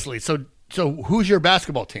 Obviously. So who's your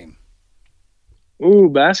basketball team? Ooh,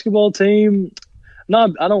 basketball team.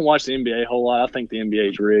 No, I don't watch the NBA a whole lot. I think the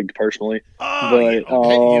NBA is rigged, personally. Oh, but,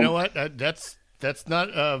 okay. You know what? That's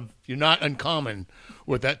not you're not uncommon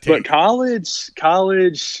with that team. But college,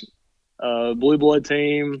 blue blood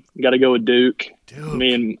team. Got to go with Duke.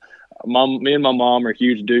 Me and my mom are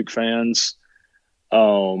huge Duke fans.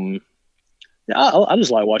 Yeah, I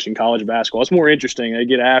just like watching college basketball. It's more interesting. They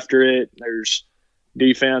get after it. There's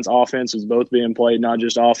defense, offense is both being played, not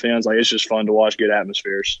just offense. Like, it's just fun to watch, good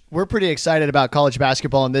atmospheres. We're pretty excited about college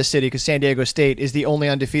basketball in this city because San Diego State is the only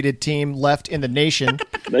undefeated team left in the nation.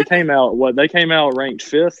 They came out ranked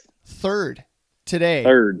 5th? 3rd today.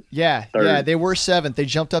 3rd. Yeah. They were 7th. They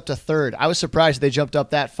jumped up to 3rd. I was surprised they jumped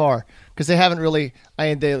up that far because they haven't really.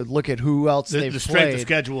 They look at who else they've played. The strength of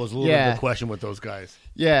schedule is a little bit of a question with those guys.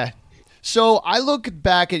 Yeah. So I look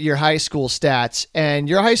back at your high school stats, and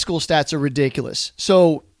your high school stats are ridiculous.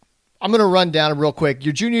 So I'm going to run down them real quick.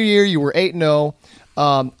 Your junior year, you were 8-0.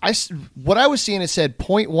 What I was seeing, it said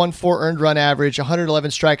 .14 earned run average,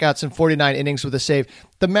 111 strikeouts, and 49 innings with a save.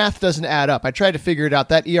 The math doesn't add up. I tried to figure it out.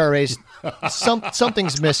 That ERA's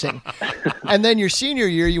something's missing. And then your senior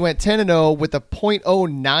year, you went 10-0 with a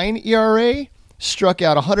 .09 ERA. Struck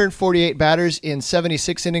out 148 batters in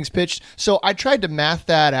 76 innings pitched. So I tried to math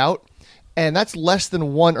that out. And that's less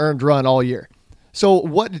than 1 earned run all year. So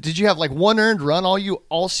what did you have, like 1 earned run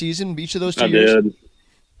all season each of those 2 years?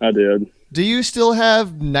 I did. Do you still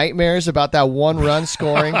have nightmares about that 1 run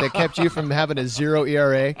scoring that kept you from having a 0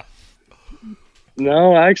 ERA?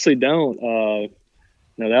 No, I actually don't. No,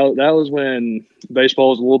 that was when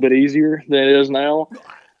baseball was a little bit easier than it is now.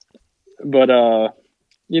 But I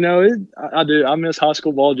do. I miss high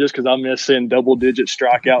school ball just because I miss seeing double-digit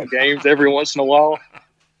strikeout games every once in a while.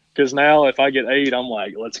 Because now if I get 8, I'm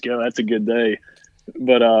like, let's go. That's a good day.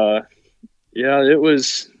 But yeah, it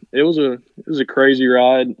was a crazy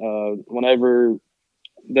ride. Whenever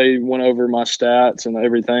they went over my stats and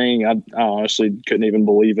everything, I honestly couldn't even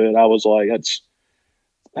believe it. I was like,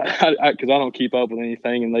 because I don't keep up with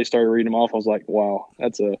anything, and they started reading them off. I was like, wow,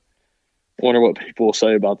 I wonder what people will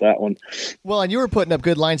say about that one. Well, and you were putting up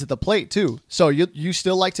good lines at the plate too. So you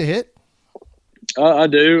still like to hit? I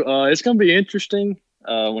do. It's going to be interesting.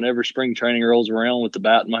 Whenever spring training rolls around with the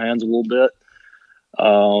bat in my hands a little bit. I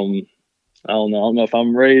don't know. I don't know if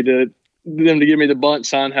I'm ready to them to give me the bunt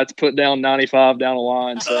sign, have to put down 95 down the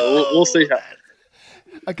line. So we'll see how.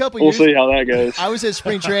 We'll see how that goes. I was at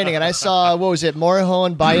spring training and I saw,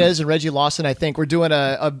 Morejon, Baez, and Reggie Lawson, I think, were doing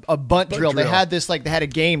a bunt drill. They had they had a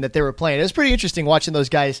game that they were playing. It was pretty interesting watching those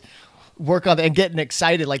guys work on it and getting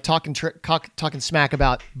excited, like talking smack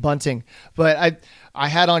about bunting. But I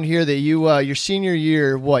had on here that your senior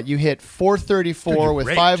year, you hit 434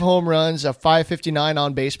 with 5 home runs, a 559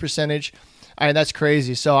 on base percentage. I mean, that's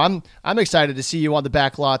crazy. So I'm excited to see you on the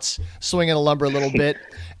back lots swinging a lumber a little bit.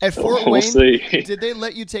 At Fort Wayne, did they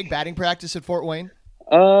let you take batting practice at Fort Wayne?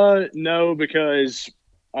 No, because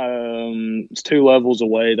it's 2 levels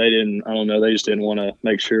away. They didn't. I don't know. They just didn't want to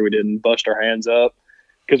make sure we didn't bust our hands up.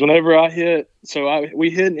 Because whenever I hit,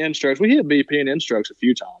 we hit in instrokes. We hit BP in instrokes a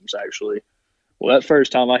few times, actually. Well, that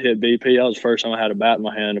first time I hit BP, that was the first time I had a bat in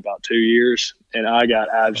my hand in about 2 years, and I got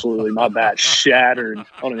my bat shattered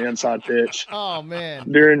on an inside pitch. Oh,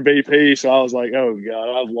 man. During BP, so I was like, oh,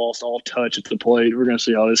 God, I've lost all touch at the plate. We're going to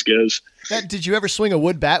see how this goes. Did you ever swing a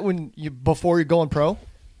wood bat before you're going pro?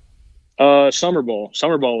 Summer ball.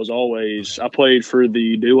 Summer ball was always – I played for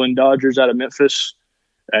the Doolin Dodgers out of Memphis,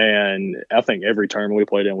 and I think every tournament we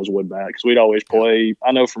played in was wood bat because we'd always play –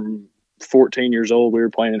 I know from – 14 years old, we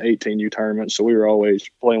were playing an 18U tournament, so we were always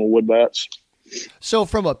playing with wood bats. So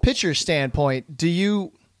from a pitcher standpoint, do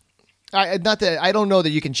you not that I don't know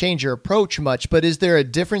that you can change your approach much, but is there a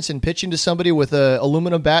difference in pitching to somebody with a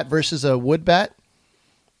aluminum bat versus a wood bat?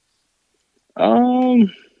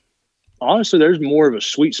 Honestly, there's more of a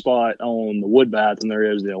sweet spot on the wood bat than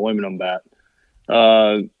there is the aluminum bat.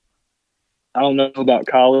 I don't know about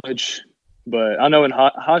college, but I know in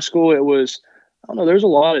high school it was – I don't know. There's a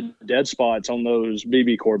lot of dead spots on those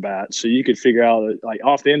BB core bats, so you could figure out that, like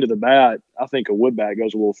off the end of the bat, I think a wood bat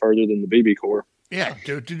goes a little further than the BB core. Yeah,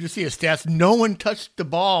 dude, did you see his stats? No one touched the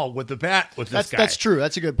ball with the bat with this guy. That's true.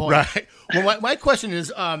 That's a good point. Right. Well, my question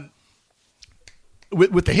is,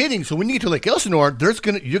 with the hitting, so when you get to Lake Elsinore,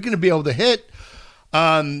 you're gonna be able to hit.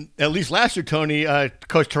 At least last year, Tony,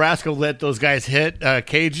 Coach Tarasco let those guys hit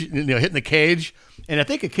hitting the cage, and I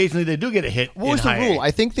think occasionally they do get a hit. What was the rule?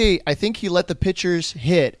 I think he let the pitchers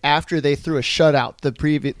hit after they threw a shutout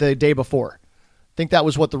the day before. I think that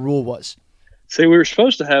was what the rule was. See, we were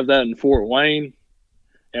supposed to have that in Fort Wayne,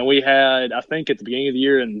 and we had, I think at the beginning of the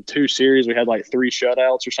year in 2 series, we had like 3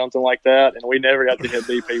 shutouts or something like that, and we never got to hit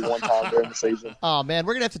BP one time during the season. Oh man,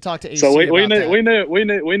 we're gonna have to talk to AC. So we about knew that.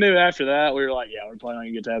 we knew after that, we were like, yeah, we're probably not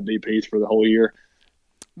gonna get to have BPs for the whole year.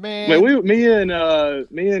 Man, But me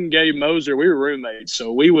and Gabe Moser, we were roommates,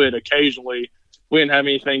 so we would occasionally, we didn't have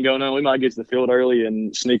anything going on. We might get to the field early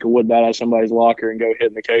and sneak a wood bat out of somebody's locker and go hit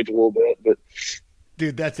in the cage a little bit. But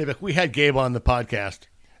dude, that's it. We had Gabe on the podcast.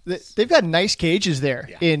 they've got nice cages there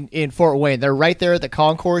in Fort Wayne. They're right there at the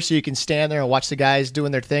concourse, so you can stand there and watch the guys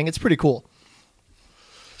doing their thing. It's pretty cool.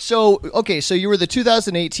 So, okay, so you were the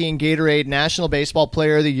 2018 Gatorade National Baseball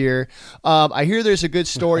Player of the Year. I hear there's a good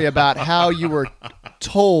story about how you were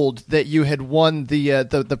told that you had won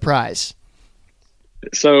the prize.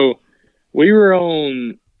 so me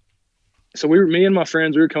and my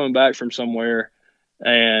friends, we were coming back from somewhere,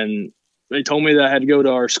 and they told me that I had to go to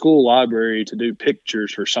our school library to do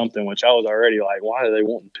pictures for something, which I was already like, why are they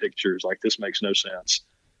wanting pictures? Like, this makes no sense.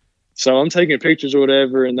 So I'm taking pictures or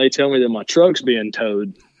whatever, and they tell me that my truck's being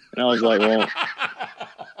towed. And I was like, well,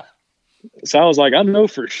 so I was like, I know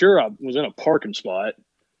for sure I was in a parking spot.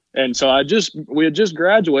 And so we had just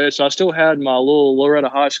graduated. So I still had my little Loretta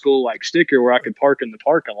High School like sticker where I could park in the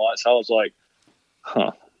parking lot. So I was like,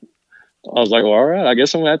 huh. I was like, well, all right, I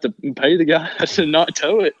guess I'm gonna have to pay the guy to not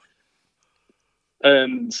tow it.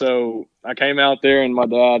 And so I came out there, and my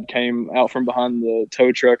dad came out from behind the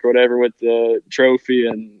tow truck or whatever with the trophy,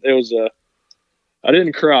 and it was I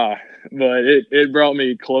didn't cry, but it brought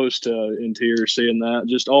me close to in tears seeing that.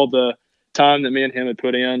 Just all the time that me and him had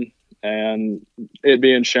put in, and it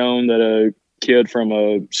being shown that a kid from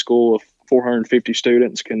a school of 450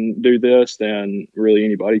 students can do this, then really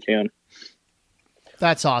anybody can.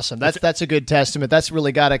 That's awesome. That's a good testament. That's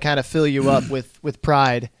really got to kind of fill you up with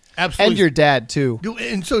pride. Absolutely. And your dad too.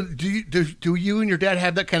 And so do you and your dad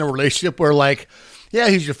have that kind of relationship where, like, yeah,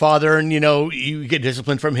 he's your father and, you get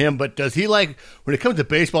discipline from him, but does he, like, when it comes to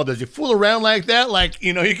baseball, does he fool around like that? Like,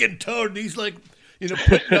 you're getting towed and he's like,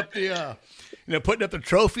 putting up the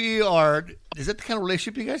trophy, or is that the kind of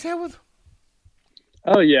relationship you guys have with?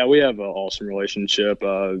 Oh yeah, we have an awesome relationship.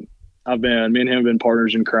 Me and him have been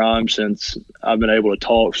partners in crime since I've been able to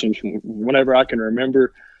talk since whenever I can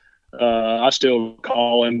remember. I still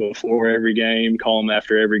call him before every game, call him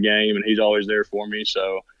after every game, and he's always there for me.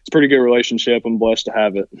 So it's a pretty good relationship. I'm blessed to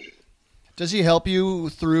have it. Does he help you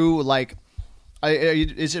through, like,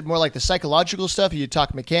 is it more like the psychological stuff? Do you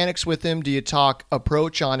talk mechanics with him? Do you talk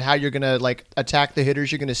approach on how you're going to, like, attack the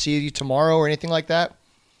hitters you're going to see tomorrow or anything like that?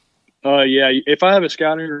 Yeah, if I have a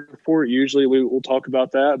scouting report, usually we'll talk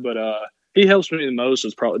about that. But he helps me the most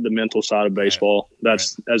is probably the mental side of baseball.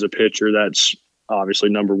 That's as a pitcher, that's obviously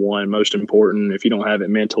number one, most important. If you don't have it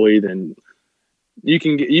mentally, then you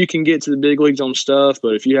can get to the big leagues on stuff.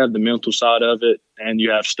 But if you have the mental side of it and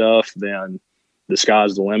you have stuff, then the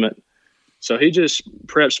sky's the limit. So he just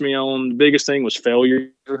preps me on the biggest thing was failure.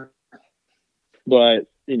 But,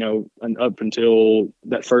 and up until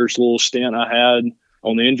that first little stint I had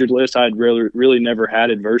on the injured list, I'd really never had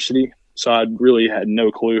adversity. So I really had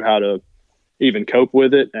no clue how to even cope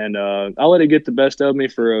with it. And I let it get the best of me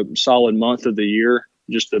for a solid month of the year,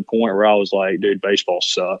 just to the point where I was like, dude, baseball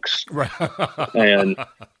sucks. Right.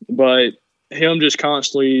 But him just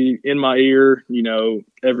constantly in my ear,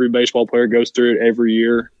 every baseball player goes through it every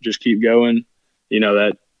year. Just keep going.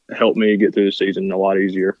 That helped me get through the season a lot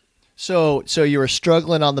easier. So you were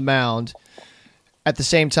struggling on the mound. At the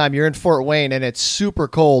same time, you're in Fort Wayne, and it's super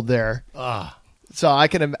cold there. So I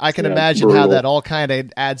can imagine brutal. how that all kind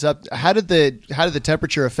of adds up. How did the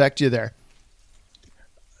temperature affect you there?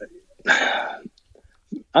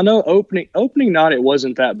 I know opening night it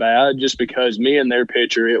wasn't that bad, just because me and their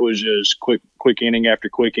pitcher, it was just quick inning after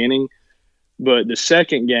quick inning. But the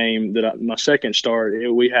second game my second start,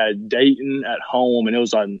 we had Dayton at home, and it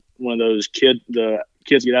was on one of those the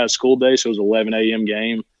kids get out of school day, so it was 11 a.m.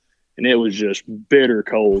 game, and it was just bitter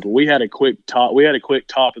cold. We had a quick top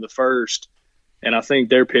of the first. And I think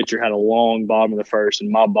their pitcher had a long bottom of the first, and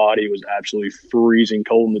my body was absolutely freezing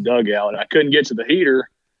cold in the dugout. And I couldn't get to the heater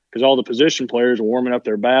because all the position players were warming up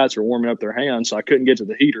their bats or warming up their hands, so I couldn't get to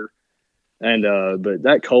the heater. And but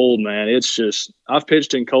that cold, man, it's just – I've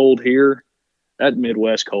pitched in cold here, that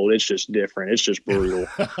Midwest cold, it's just different. It's just brutal.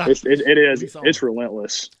 It is. It's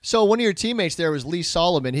relentless. So one of your teammates there was Lee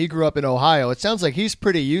Solomon. He grew up in Ohio. It sounds like he's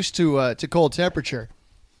pretty used to cold temperature.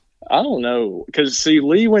 I don't know, because see,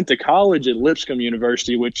 Lee went to college at Lipscomb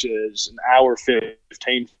University, which is an hour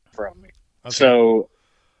 15 from me. Okay. So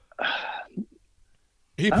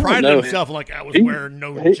he prided himself like I was wearing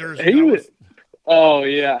no jersey. Oh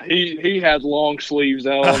yeah, he had long sleeves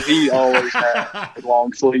on. He always had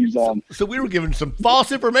long sleeves on. So we were given some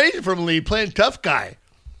false information from Lee, playing tough guy.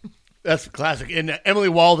 That's classic. And Emily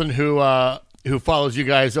Walden, who follows you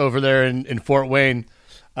guys over there in Fort Wayne,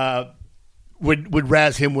 would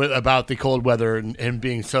razz him about the cold weather and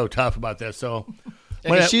being so tough about this. So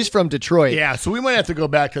she's from Detroit. Yeah, so we might have to go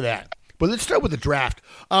back to that. But let's start with the draft.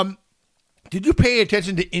 Did you pay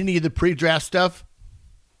attention to any of the pre-draft stuff?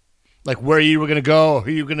 Like where you were going to go, who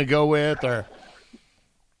you were going to go with? Or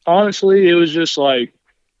honestly, it was just like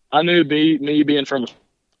I knew me being from a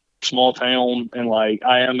small town and like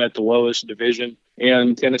I am at the lowest division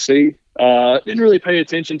in Tennessee. Didn't really pay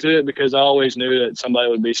attention to it because I always knew that somebody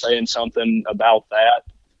would be saying something about that.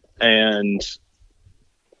 And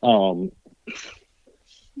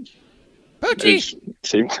Poochie.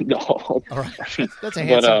 See my dog. All right. That's a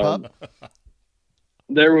handsome pup.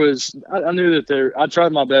 I knew that I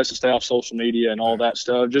tried my best to stay off social media and all that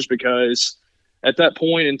stuff just because at that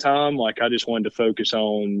point in time, like I just wanted to focus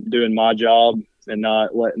on doing my job and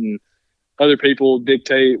not letting other people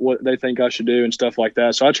dictate what they think I should do and stuff like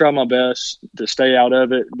that. So I tried my best to stay out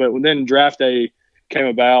of it. But then draft day came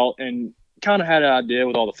about and kind of had an idea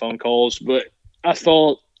with all the phone calls, but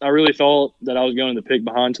I really thought that I was going to pick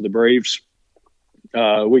behind to the Braves.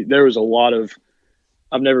 There was a lot of,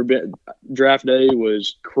 I've never been, draft day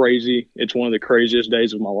was crazy. It's one of the craziest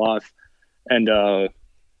days of my life. And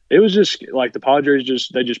it was just like the Padres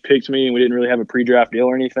they just picked me and we didn't really have a pre-draft deal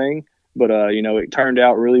or anything. But, it turned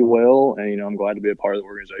out really well. And, I'm glad to be a part of the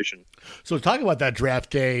organization. So talking about that draft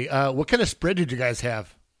day, what kind of spread did you guys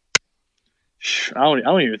have? I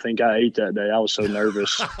don't even think I ate that day. I was so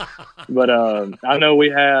nervous. But I know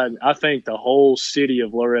I think the whole city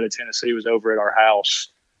of Loretta, Tennessee was over at our house.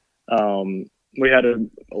 We had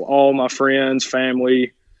all my friends,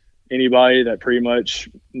 family, anybody that pretty much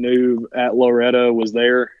knew at Loretta was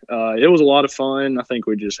there. It was a lot of fun. I think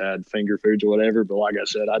we just had finger foods or whatever. But like I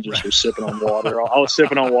said, I just was sipping on water. I was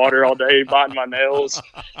sipping on water all day, biting my nails.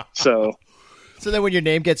 So then when your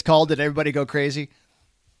name gets called, did everybody go crazy?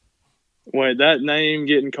 When that name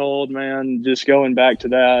getting called, man, just going back to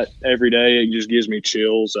that every day, it just gives me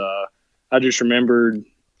chills. I just remembered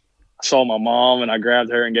I saw my mom and I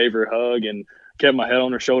grabbed her and gave her a hug and kept my head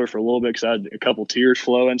on her shoulder for a little bit because I had a couple tears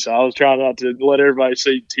flowing. So I was trying not to let everybody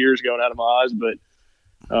see tears going out of my eyes. But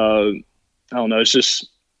I don't know. It's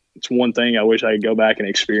one thing I wish I could go back and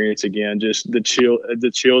experience again. Just the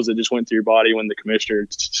chills that just went through your body when the commissioner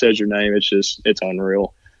says your name. It's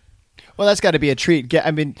unreal. Well, that's got to be a treat.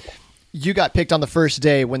 I mean, you got picked on the first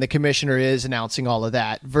day when the commissioner is announcing all of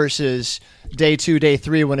that versus day 2, day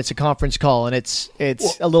 3 when it's a conference call and it's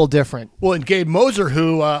a little different. Well, and Gabe Moser,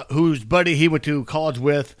 whose buddy he went to college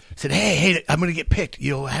with, said, "Hey, I'm going to get picked.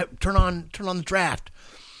 Turn on the draft."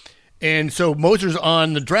 And so Moser's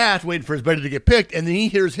on the draft waiting for his buddy to get picked, and then he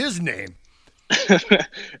hears his name.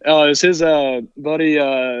 It's his buddy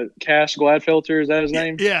Cash Gladfelter. Is that his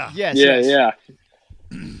name? Yeah. Yes. Yeah.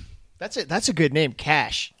 That's it. That's a good name,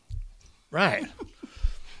 Cash. Right.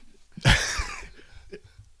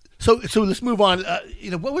 So let's move on.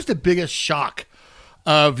 What was the biggest shock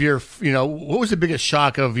of your first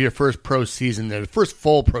pro season, the first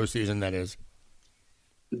full pro season, that is?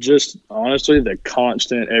 Just honestly, the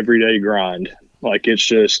constant everyday grind. Like it's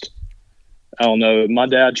just, I don't know. My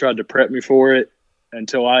dad tried to prep me for it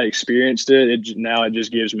until I experienced it. Now it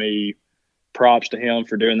just gives me props to him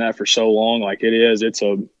for doing that for so long. Like it's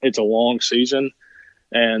a long season.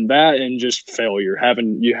 And that and just failure.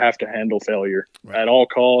 You have to handle failure at all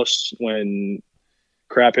costs. When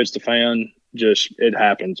crap hits the fan, it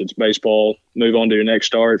happens. It's baseball. Move on to your next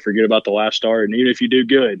start. Forget about the last start. And even if you do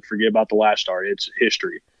good, forget about the last start. It's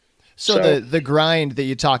history. So the grind that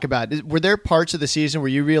you talk about, were there parts of the season where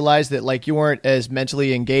you realized that like you weren't as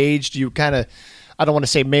mentally engaged? You kind of, I don't want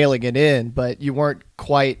to say mailing it in, but you weren't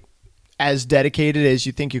quite as dedicated as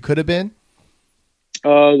you think you could have been?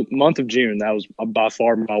 Month of June, that was by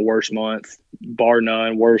far my worst month, bar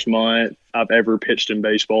none, worst month I've ever pitched in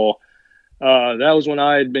baseball. That was when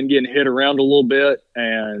I had been getting hit around a little bit.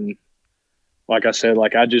 And like I said,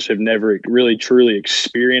 I just have never really truly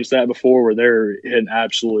experienced that before where they're hitting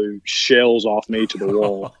absolute shells off me to the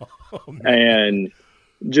wall. And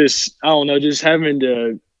just, I don't know, just having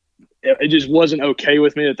to it just wasn't okay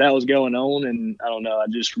with me that was going on. And I don't know, I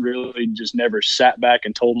just really just never sat back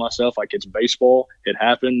and told myself, like, it's baseball, it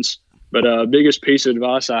happens. But biggest piece of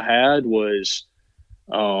advice I had was,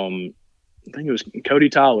 I think it was Cody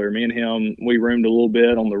Tyler. Me and him, we roomed a little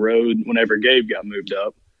bit on the road whenever Gabe got moved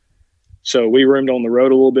up. So we roomed on the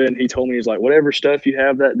road a little bit, and he told me, he's like, whatever stuff you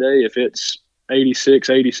have that day, if it's 86,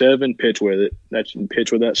 87, pitch with it.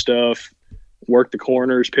 Pitch with that stuff, work the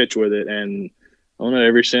corners, pitch with it. And I don't know,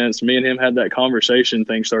 ever since me and him had that conversation,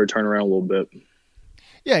 things started turning around a little bit.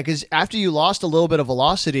 Yeah, because after you lost a little bit of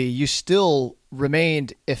velocity, you still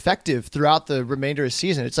remained effective throughout the remainder of the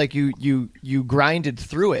season. It's like you grinded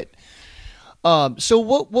through it. So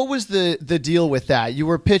what was the deal with that? You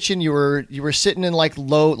were pitching, you were sitting in like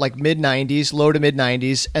low to mid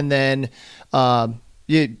 90s, and then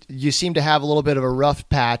you seemed to have a little bit of a rough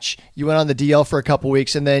patch. You went on the DL for a couple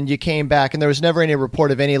weeks, and then you came back, and there was never any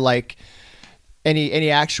report of any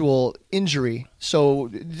actual injury.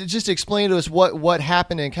 So just explain to us what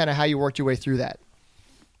happened and kind of how you worked your way through that.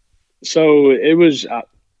 So it was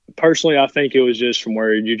personally, I think it was just from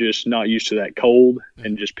where you're just not used to that cold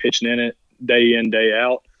and just pitching in it day in, day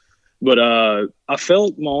out. But I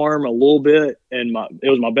felt my arm a little bit, and it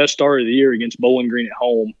was my best start of the year against Bowling Green at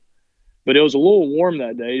home. But it was a little warm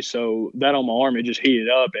that day, so that on my arm, it just heated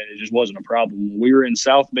up, and it just wasn't a problem. We were in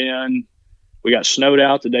South Bend. We got snowed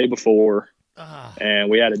out the day before, and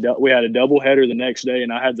we had a doubleheader the next day,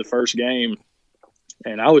 and I had the first game,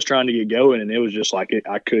 and I was trying to get going, and it was just like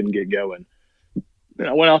I couldn't get going. And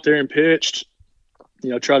I went out there and pitched,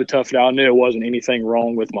 tried to tough it out. I knew it wasn't anything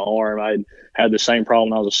wrong with my arm. I had the same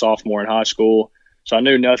problem when I was a sophomore in high school. So I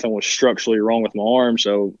knew nothing was structurally wrong with my arm.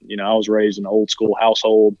 So, I was raised in an old school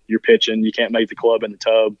household. You're pitching, you can't make the club in the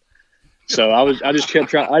tub. So I just kept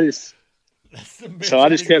trying. That's going to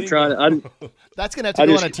have to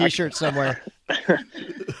go on a t-shirt somewhere.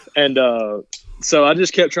 And so I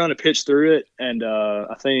just kept trying to pitch through it. And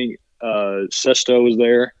I think Sesto was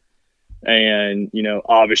there. And,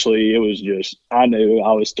 obviously it was just, I knew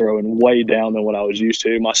I was throwing way down than what I was used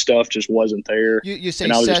to. My stuff just wasn't there. You say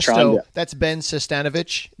Sesto, that's Ben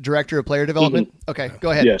Sestanovich, Director of Player Development? Mm-hmm. Okay,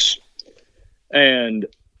 go ahead. Yes. And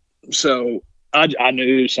so I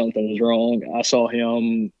knew something was wrong. I saw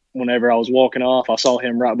him whenever I was walking off. I saw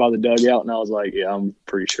him right by the dugout, and I was like, yeah, I'm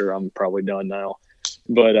pretty sure I'm probably done now.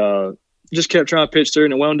 But just kept trying to pitch through,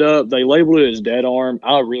 and it wound up, they labeled it as dead arm.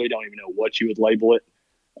 I really don't even know what you would label it.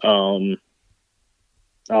 I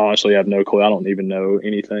honestly have no clue. I don't even know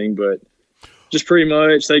anything, but just pretty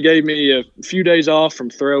much they gave me a few days off from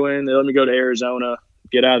throwing. They let me go to Arizona,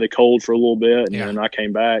 get out of the cold for a little bit, and then I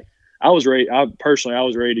came back. I was ready. I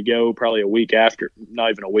was ready to go probably a week after, not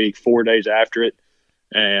even a week, 4 days after it.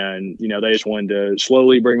 And, they just wanted to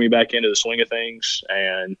slowly bring me back into the swing of things.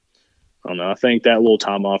 And I don't know, I think that little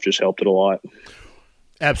time off just helped it a lot.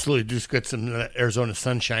 Absolutely. Just get some Arizona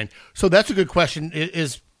sunshine. So that's a good question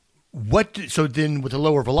so then with the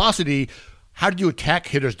lower velocity, how did you attack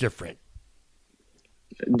hitters different?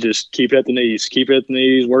 Just keep it at the knees,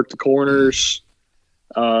 work the corners.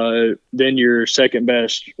 Then your second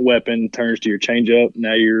best weapon turns to your changeup.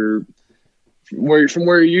 Now you're from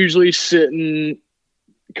where you're usually sitting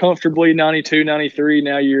comfortably 92, 93.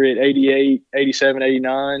 Now you're at 88, 87,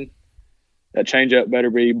 89. That changeup better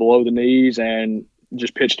be below the knees and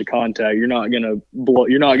just pitch to contact. You're not gonna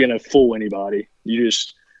fool anybody. You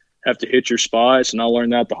just have to hit your spots, and I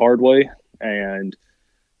learned that the hard way. And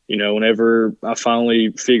whenever I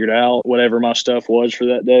finally figured out whatever my stuff was for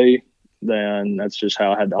that day, then that's just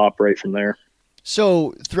how I had to operate from there.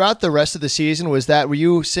 So throughout the rest of the season, were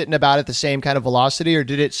you sitting about at the same kind of velocity, or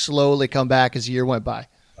did it slowly come back as the year went by?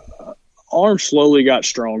 Arm slowly got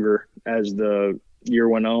stronger as the year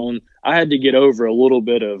went on. I had to get over a little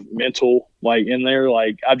bit of mental, in there.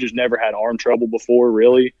 I've just never had arm trouble before,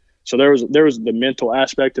 really. So there was the mental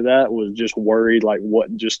aspect of that, was just worried,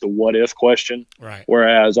 the what if question. Right.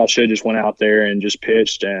 Whereas I should have just went out there and just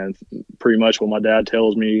pitched, and pretty much what my dad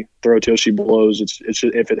tells me, throw till she blows. It's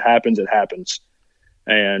if it happens, it happens.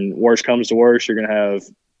 And worst comes to worst, you're going to have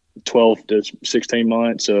 12 to 16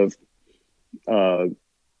 months of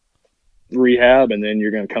rehab, and then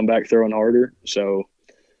you're going to come back throwing harder. So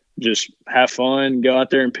just have fun, go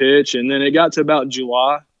out there and pitch. And then it got to about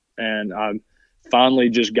July, and I finally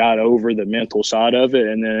just got over the mental side of it.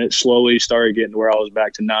 And then it slowly started getting to where I was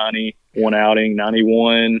back to 90, one outing,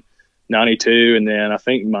 91, 92. And then I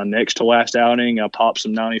think my next to last outing, I popped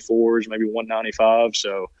some 94s, maybe 195.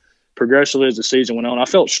 So progressively as the season went on, I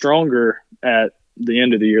felt stronger at the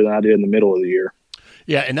end of the year than I did in the middle of the year.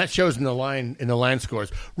 Yeah, and that shows in the line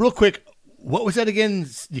scores. Real quick, what was that again?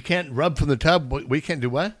 You can't rub from the tub. We can't do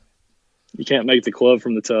what? You can't make the club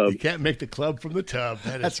from the tub. You can't make the club from the tub.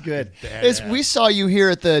 That's good. badass. As we saw you here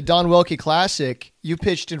at the Don Welke Classic, you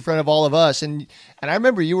pitched in front of all of us, and I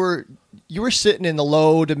remember you were sitting in the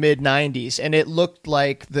low to mid 90s, and it looked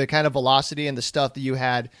like the kind of velocity and the stuff that you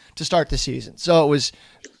had to start the season. So it was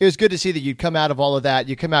good to see that you'd come out of all of that.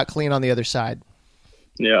 You come out clean on the other side.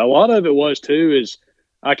 Yeah, a lot of it was too is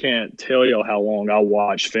I can't tell you how long I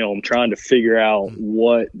watched film trying to figure out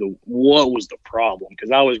what was the problem,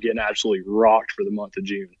 because I was getting absolutely rocked for the month of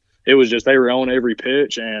June. It was just they were on every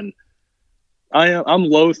pitch, and I'm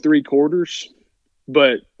low 3/4,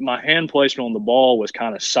 but my hand placement on the ball was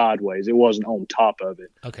kind of sideways. It wasn't on top of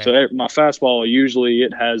it. Okay. So my fastball, usually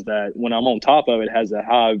it has that, when I'm on top of it, it has that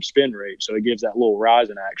high spin rate, so it gives that little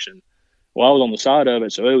rise in action. Well, I was on the side of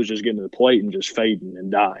it, so it was just getting to the plate and just fading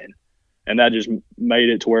and dying. And that just made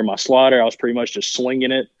it to where my slider, I was pretty much just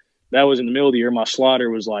slinging it. That was in the middle of the year. My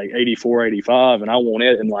slider was like 84, 85, and I want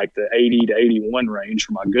it in like the 80 to 81 range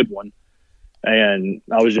for my good one. And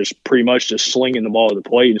I was just pretty much just slinging the ball to the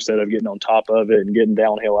plate instead of getting on top of it and getting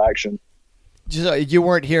downhill action. You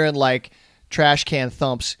weren't hearing like trash can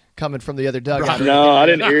thumps coming from the other dugout. No, I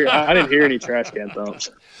didn't hear any trash can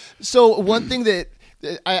thumps. So one thing that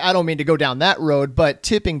I don't mean to go down that road, but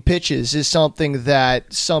tipping pitches is something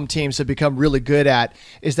that some teams have become really good at.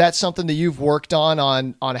 Is that something that you've worked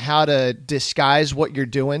on how to disguise what you're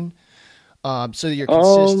doing so that you're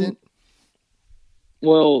consistent?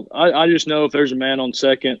 Well, I just know if there's a man on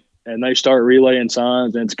second and they start relaying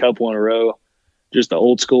signs and it's a couple in a row, just the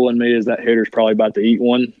old school in me is that hitter's probably about to eat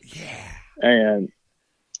one. Yeah.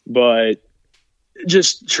 But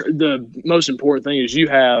just the most important thing is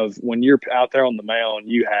when you're out there on the mound,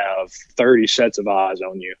 you have 30 sets of eyes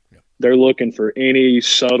on you. Yeah. They're looking for any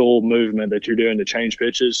subtle movement that you're doing to change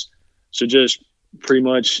pitches. So just pretty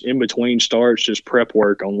much in between starts, just prep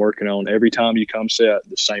work on working on every time you come set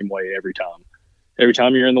the same way every time. Every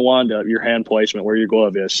time you're in the windup, your hand placement, where your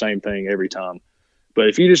glove is, same thing every time. But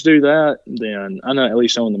if you just do that, then I know at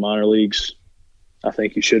least in the minor leagues, I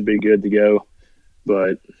think you should be good to go.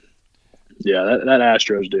 But yeah, that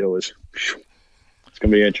Astros deal it's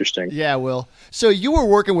going to be interesting. Yeah, Will. So you were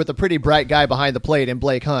working with a pretty bright guy behind the plate in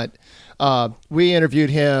Blake Hunt. We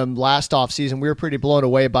interviewed him last offseason. We were pretty blown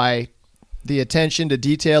away by the attention to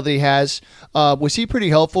detail that he has. Was he pretty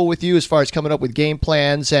helpful with you as far as coming up with game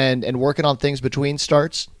plans and working on things between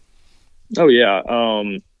starts? Oh, yeah.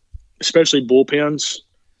 Especially bullpens.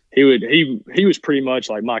 He was pretty much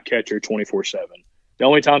like my catcher 24/7. The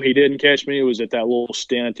only time he didn't catch me was at that little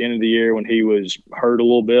stint at the end of the year when he was hurt a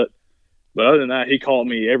little bit. But other than that, he caught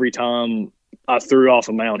me every time I threw off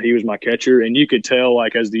a mound. He was my catcher. And you could tell,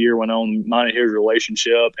 like, as the year went on, mine and his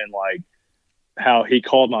relationship and, like, how he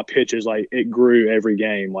called my pitches, like, it grew every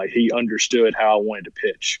game. Like, he understood how I wanted to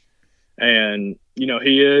pitch. And,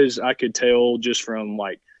 I could tell just from,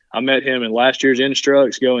 like, I met him in last year's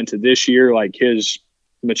instructs going to this year, like, his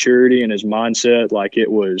maturity and his mindset, like, it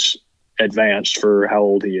was advanced for how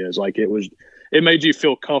old he is. Like, it made you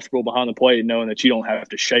feel comfortable behind the plate knowing that you don't have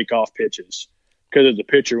to shake off pitches. Because as a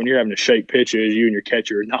pitcher, when you're having to shake pitches, you and your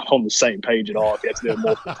catcher are not on the same page at all if you have to do it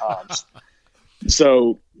multiple times.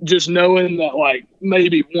 So just knowing that, like,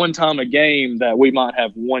 maybe one time a game that we might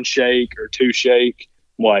have one shake or two shake,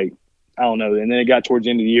 like, I don't know. And then it got towards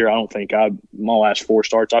the end of the year, I don't think my last 4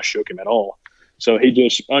 starts, I shook him at all. So he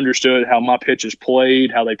just understood how my pitches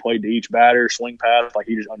played, how they played to each batter, swing path. Like,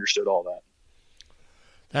 he just understood all that.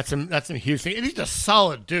 That's some huge thing. And he's a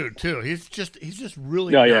solid dude too. He's just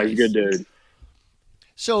really nice. Yeah, he's a good dude.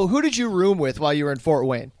 So who did you room with while you were in Fort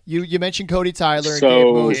Wayne? You mentioned Cody Tyler and Gabe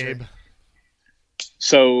Moser.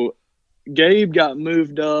 So Gabe got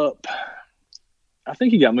moved up. I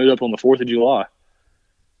think he got moved up on the 4th of July.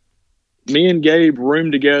 Me and Gabe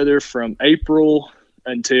roomed together from April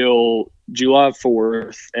until July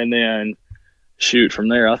 4th. And then, from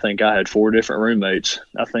there, I think I had 4 different roommates.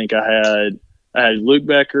 I think I had Luke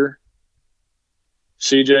Becker,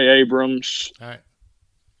 CJ Abrams, all right.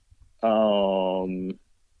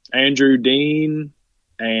 Andrew Dean,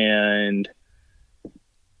 and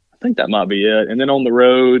I think that might be it. And then on the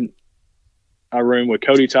road, I roomed with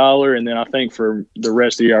Cody Tyler, and then I think for the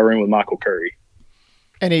rest of the year, I roomed with Michael Curry.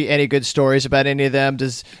 Any good stories about any of them?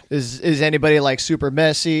 Is anybody like super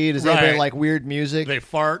messy? Does anybody like weird music? They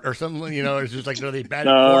fart or something? It's just like, are they bad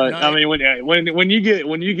at Fortnite? I mean, when you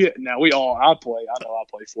get now I play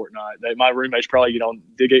Fortnite. My roommates probably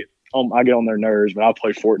I get on their nerves, but I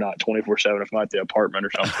play Fortnite 24/7 if I'm at the apartment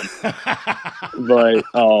or something. But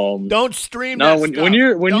don't stream. No, that stuff.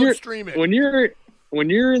 when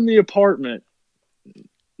you're in the apartment,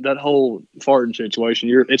 that whole farting situation,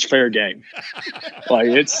 it's fair game. Like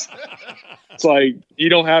It's like you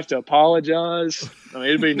don't have to apologize. I mean,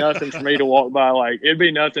 it'd be nothing for me to walk by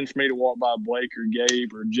Blake or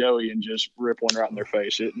Gabe or Joey and just rip one right in their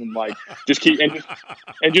face. And like just keep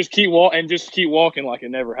walking like it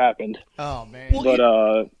never happened. Oh man!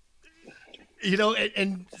 But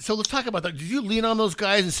and so let's talk about that. Did you lean on those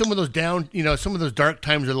guys in some of those some of those dark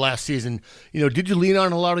times of the last season? Did you lean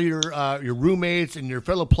on a lot of your roommates and your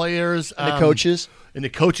fellow players, and the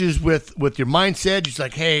coaches, with your mindset? Just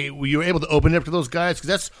like, hey, were you able to open up to those guys? Because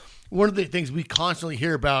that's one of the things we constantly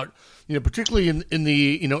hear about. Particularly in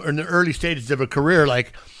the in the early stages of a career,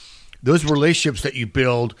 like those relationships that you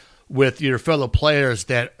build with your fellow players.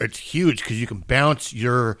 That it's huge because you can bounce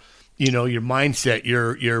your mindset,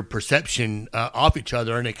 your perception off each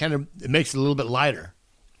other, and it makes it a little bit lighter.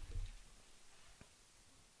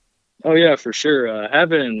 Oh yeah, for sure.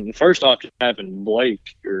 Having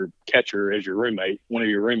Blake, your catcher, as your roommate, one of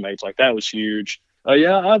your roommates, like that was huge.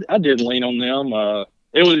 Yeah, I did lean on them.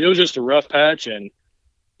 It was just a rough patch, and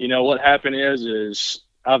what happened is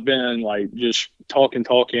I've been like just talking,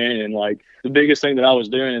 and like the biggest thing that I was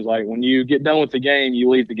doing is like when you get done with the game, you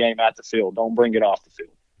leave the game at the field. Don't bring it off the field.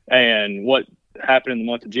 And what happened in the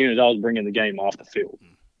month of June is I was bringing the game off the field.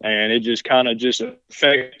 And it just kind of just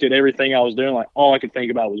affected everything I was doing. Like all I could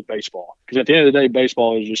think about was baseball. Because at the end of the day,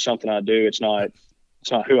 baseball is just something I do. It's not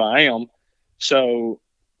who I am. So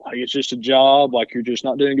like it's just a job. Like you're just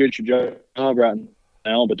not doing good at your job right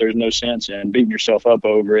now, but there's no sense in beating yourself up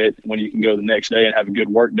over it when you can go the next day and have a good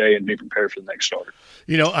work day and be prepared for the next start.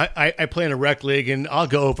 I play in a rec league, and I'll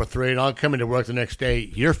go 0-for-3, and I'll come into work the next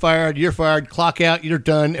day. You're fired, clock out, you're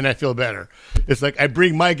done, and I feel better. It's like I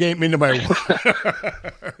bring my game into my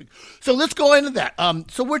work. So let's go into that.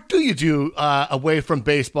 So what do you do away from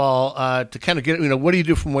baseball to kind of get, what do you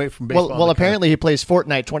do away from baseball? Well, apparently he plays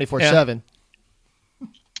Fortnite 24/7.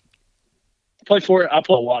 I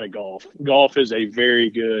play a lot of golf. Golf is a very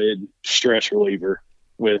good stress reliever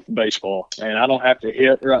with baseball, and I don't have to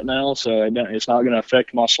hit right now, so it's not going to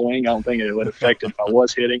affect my swing. I don't think it would affect it if I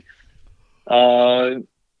was hitting. Go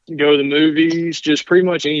to the movies, just pretty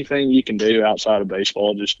much anything you can do outside of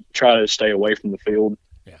baseball. Just try to stay away from the field,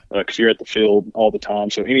 because you're at the field all the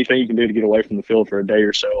time. So anything you can do to get away from the field for a day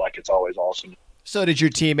or so, like it's always awesome. So did your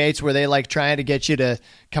teammates, were they like trying to get you to,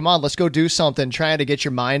 come on, let's go do something, trying to get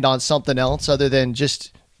your mind on something else other than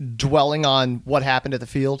just dwelling on what happened at the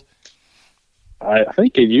field? I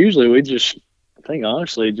think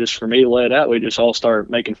honestly, just for me to let it out, we just all start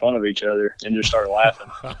making fun of each other and just start laughing.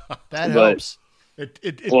 That helps. It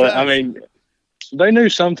does. I mean, they knew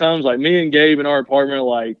sometimes, like me and Gabe in our apartment,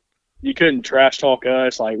 like you couldn't trash talk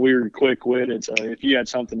us. Like we were quick-witted, so if you had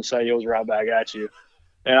something to say, it was right back at you.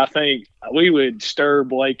 And I think we would stir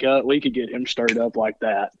Blake up. We could get him stirred up like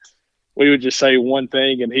that. We would just say one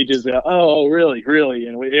thing, and he'd just be like, oh, really, really?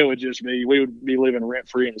 And we would be living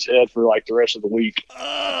rent-free in his head for like the rest of the week.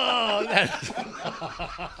 Oh, that's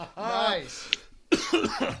nice.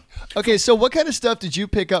 Okay, so what kind of stuff did you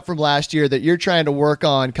pick up from last year that you're trying to work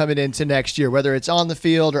on coming into next year, whether it's on the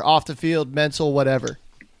field or off the field, mental, whatever?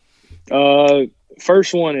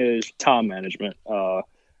 First one is time management.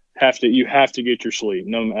 You have to get your sleep.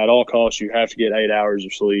 At all costs, you have to get 8 hours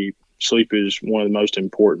of sleep. Sleep is one of the most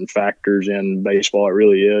important factors in baseball. It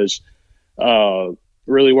really is.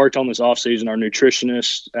 Really worked on this offseason. Our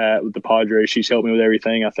nutritionist with the Padres, she's helped me with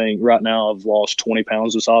everything. I think right now I've lost 20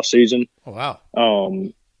 pounds this offseason. Oh,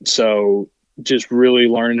 wow. So just really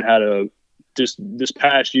learning how to this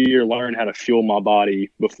past year, learn how to fuel my body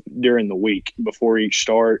during the week before each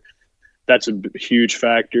start. That's a huge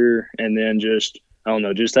factor. And then just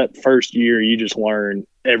that first year, you just learn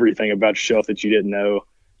everything about yourself that you didn't know.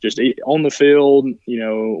 Just on the field,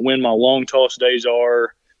 when my long toss days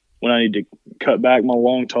are, when I need to cut back my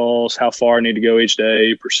long toss, how far I need to go each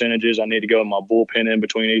day, percentages I need to go in my bullpen in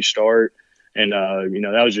between each start. And,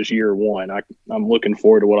 that was just year one. I'm looking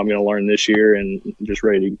forward to what I'm going to learn this year and just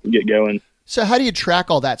ready to get going. So how do you track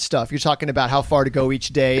all that stuff? You're talking about how far to go each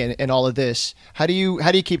day and all of this. How do you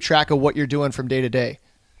keep track of what you're doing from day to day?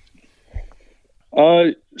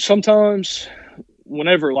 Sometimes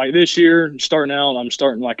whenever, like this year, starting out, I'm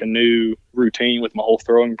starting like a new routine with my whole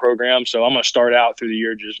throwing program. So I'm going to start out through the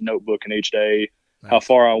year just notebooking each day, how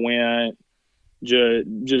far I went,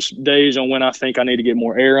 just days on when I think I need to get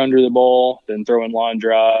more air under the ball, then throwing line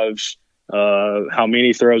drives, how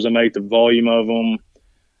many throws I make, the volume of them,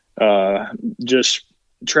 just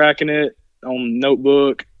tracking it on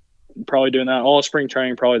notebook, probably doing that all spring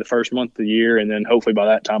training, probably the first month of the year. And then hopefully by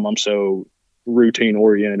that time I'm so routine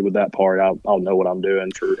oriented with that part, I'll know what I'm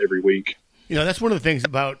doing for every week. That's one of the things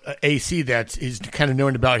about AC that is kind of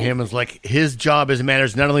known about him is like his job as a manager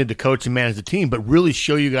is not only to coach and manage the team, but really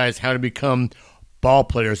show you guys how to become ball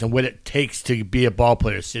players and what it takes to be a ball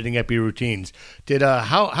player, setting up your routines.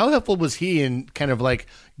 How helpful was he in kind of like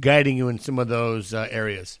guiding you in some of those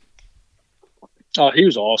areas? Oh, he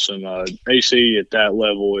was awesome. AC at that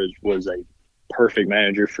level was a perfect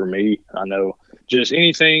manager for me. I know just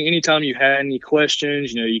anytime you had any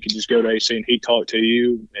questions, you could just go to AC and he'd talk to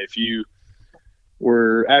you. If you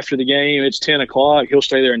were after the game, it's 10 o'clock, he'll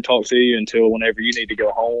stay there and talk to you until whenever you need to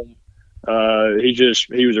go home.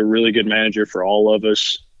 He was a really good manager for all of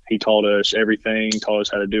us. He taught us everything, taught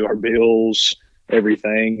us how to do our bills,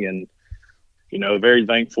 everything. And, very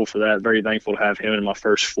thankful for that. Very thankful to have him in my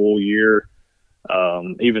first full year.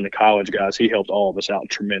 Even the college guys, he helped all of us out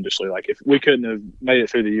tremendously. Like if we couldn't have made it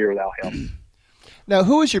through the year without him. Now,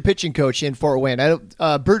 who was your pitching coach in Fort Wayne?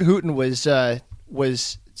 Bert Hooten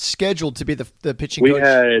was scheduled to be the pitching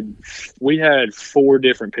coach. We had 4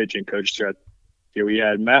 different pitching coaches throughout the year. We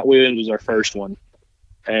had Matt Williams was our first one,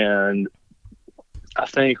 and I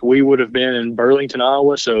think we would have been in Burlington,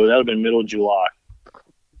 Iowa, so that would have been middle of July.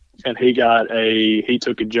 And he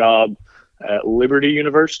took a job at Liberty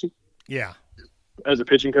University. Yeah. As a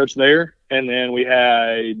pitching coach there. And then we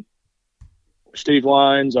had Steve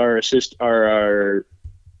Lyons, our assistant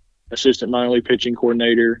minor league pitching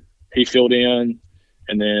coordinator. He filled in.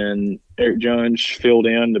 And then Eric Jones filled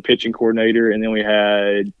in, the pitching coordinator. And then we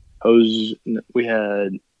had Jose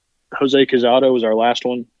Casado was our last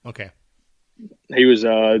one. Okay. He was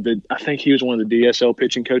I think he was one of the DSL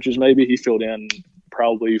pitching coaches maybe. He filled in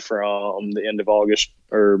probably from the end of August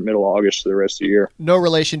or middle of August to the rest of the year. No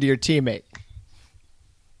relation to your teammate.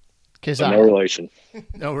 No relation.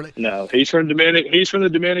 No, he's from the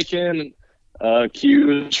Dominican.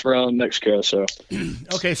 Q's from Mexico. So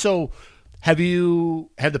okay, so have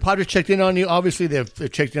the Padres checked in on you? Obviously,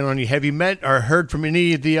 they've checked in on you. Have you met or heard from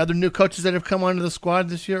any of the other new coaches that have come onto the squad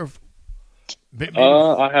this year?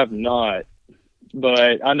 I have not,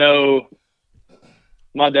 but I know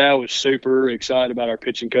my dad was super excited about our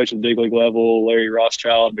pitching coach at the big league level, Larry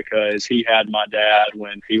Rothschild, because he had my dad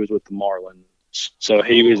when he was with the Marlins. So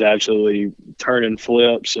he was absolutely turning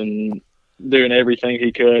flips and doing everything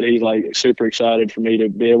he could. He's like super excited for me to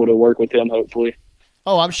be able to work with him, hopefully.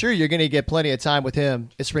 Oh, I'm sure you're going to get plenty of time with him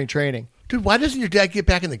at spring training. Dude, why doesn't your dad get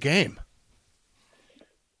back in the game?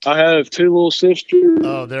 I have 2 little sisters.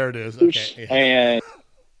 Oh, there it is. Okay. Yeah.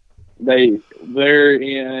 And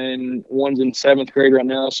one's in 7th grade right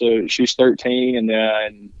now, so she's 13, and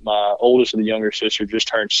then my oldest and the younger sister just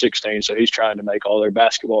turned 16, so he's trying to make all their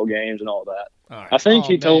basketball games and all that. All right. I think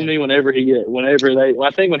he told me when they get out of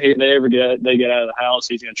the house,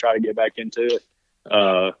 he's going to try to get back into it.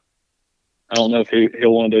 I don't know if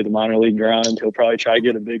he'll want to do the minor league grind. He'll probably try to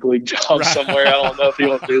get a big league job somewhere. I don't know if he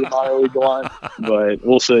wants to do the minor league grind, but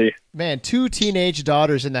we'll see. Man, 2 teenage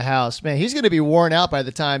daughters in the house. Man, he's going to be worn out by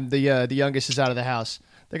the time the youngest is out of the house.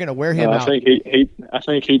 They're going to wear him out. I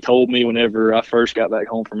think he told me whenever I first got back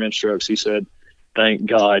home from Instruments, he said, "Thank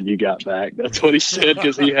God you got back." That's what he said,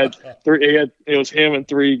 because it was him and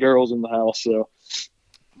 3 girls in the house. So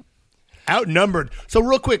outnumbered. So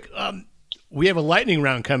real quick. We have a lightning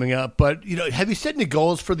round coming up, but have you set any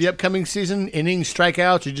goals for the upcoming season? Innings,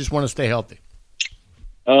 strikeouts, or you just want to stay healthy?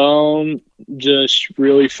 Just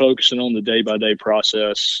really focusing on the day-by-day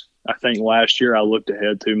process. I think last year I looked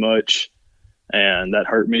ahead too much, and that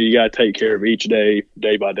hurt me. You got to take care of each day,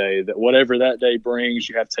 day by day. That whatever that day brings,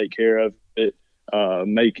 you have to take care of it.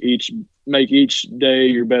 Make each day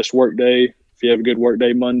your best work day. If you have a good work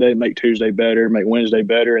day Monday, make Tuesday better, make Wednesday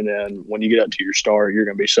better, and then when you get up to your start, you're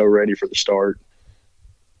going to be so ready for the start.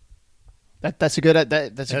 That's a good.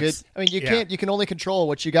 That's a good. I mean, you can't. You can only control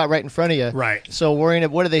what you got right in front of you. Right. So worrying.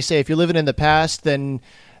 What do they say? If you're living in the past, then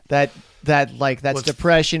that's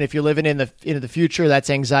depression. If you're living in the future,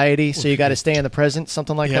 that's anxiety. So you got to stay in the present.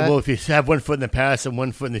 Something like that. Yeah. Well, if you have one foot in the past and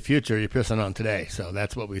one foot in the future, you're pissing on today. So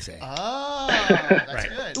that's what we say. Oh, that's right.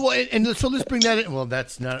 Good. Well, and so let's bring that in. Well,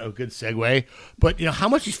 that's not a good segue, but how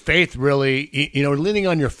much is faith really? Leaning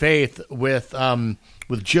on your faith with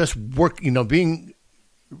just work. Being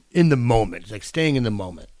in the moment, like staying in the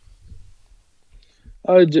moment.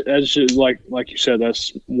 That's just like you said,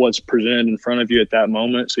 that's what's presented in front of you at that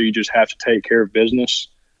moment. So you just have to take care of business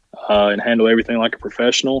and handle everything like a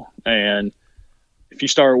professional. And if you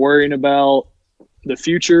start worrying about the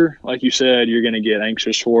future, like you said, you're going to get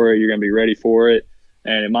anxious for it. You're going to be ready for it,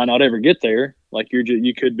 and it might not ever get there. Like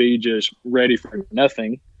you could be just ready for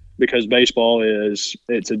nothing, because baseball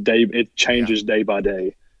it changes day by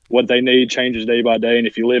day. What they need changes day by day. And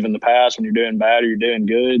if you live in the past when you're doing bad or you're doing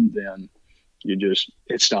good, then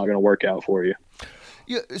it's not going to work out for you.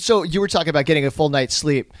 So you were talking about getting a full night's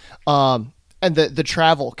sleep, and the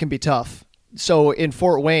travel can be tough. So in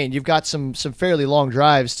Fort Wayne, you've got some fairly long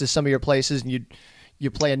drives to some of your places, and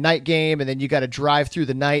you play a night game, and then you got to drive through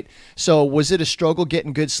the night. So was it a struggle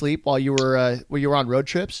getting good sleep while you were on road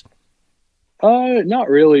trips? Not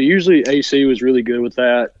really. Usually AC was really good with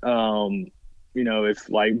that. If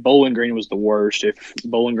like Bowling Green was the worst, if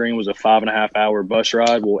Bowling Green was a 5.5 hour bus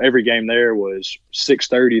ride, well, every game there was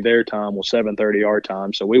 6:30 their time, 7:30 our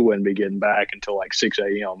time. So we wouldn't be getting back until like 6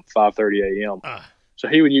 a.m., 5:30 a.m. So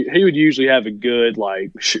he would usually have a good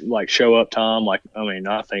show up time. I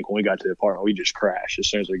think when we got to the apartment, we just crashed as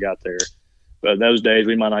soon as we got there. But those days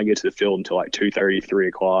we might not get to the field until like 2:30, 3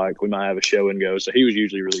 o'clock. We might have a show and go. So he was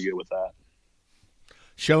usually really good with that.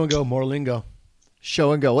 Show and go, more lingo.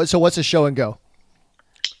 Show and go. So what's a show and go?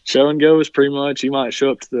 Show and go is pretty much you might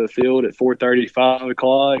show up to the field at 4:30, 5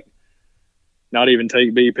 o'clock, not even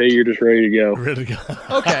take BP. You're just ready to go. Ready to go.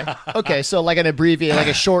 Okay. So like an abbreviated, like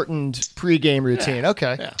a shortened pregame routine.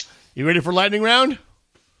 Okay. Yeah. You ready for lightning round?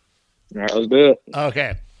 All right, let's do it.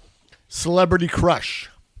 Okay. Celebrity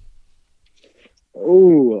crush.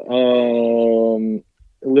 Lily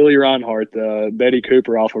Reinhart, Betty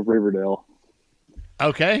Cooper off of Riverdale.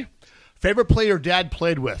 Okay. Favorite player Dad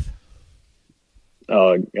played with?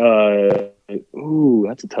 That's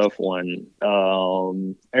a tough one.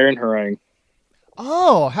 Aaron Harang.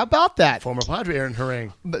 Oh, how about that? Former Padre Aaron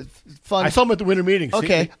Harang. Fun. I saw him at the winter meetings.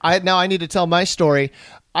 Okay. Now I need to tell my story.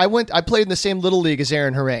 I played in the same little league as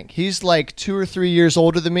Aaron Harang. He's like 2 or 3 years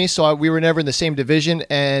older than me, so we were never in the same division,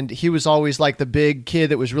 and he was always like the big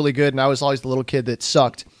kid that was really good, and I was always the little kid that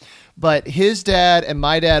sucked. But his dad and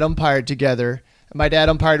my dad umpired together. My dad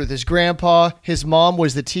umpired with his grandpa. His mom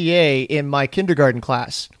was the TA in my kindergarten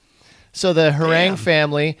class. So the Harang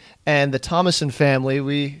family and the Thomason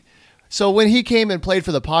family, so when he came and played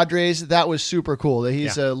for the Padres, that was super cool.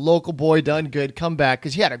 He's a local boy, done good, come back,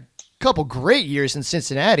 because he had a couple great years in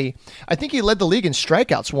Cincinnati. I think he led the league in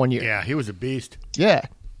strikeouts one year. Yeah, he was a beast. Yeah.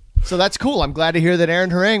 So that's cool. I'm glad to hear that Aaron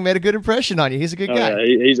Harang made a good impression on you. He's a good guy. Yeah,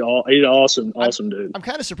 he's awesome dude. I'm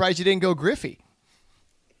kind of surprised you didn't go Griffey.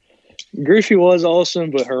 Griffey was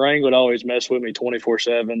awesome, but Harang would always mess with me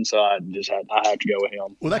 24/7, so I have to go with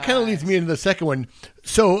him. Well, that kind of leads me into the second one.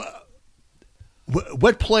 So,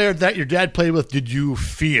 what player that your dad played with did you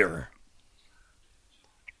fear?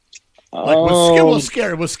 Was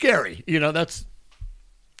scary. That's.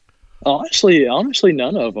 Honestly,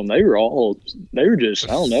 none of them. They were just,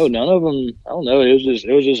 I don't know. None of them, I don't know. It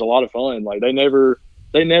was just a lot of fun. Like they never,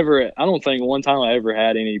 I don't think one time I ever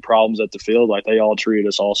had any problems at the field. Like they all treated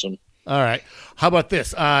us awesome. All right. How about this?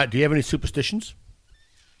 Do you have any superstitions?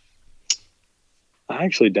 I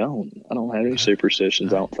actually don't. I don't have any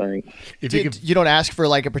superstitions, I don't think. You don't ask for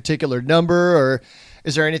like a particular number, or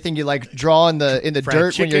is there anything you like draw in the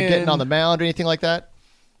dirt when you're getting on the mound or anything like that?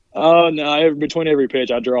 Oh no! Between every pitch,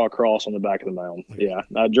 I draw a cross on the back of the mound. Yeah,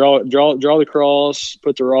 I draw the cross,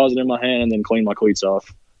 put the rosin in my hand, and then clean my cleats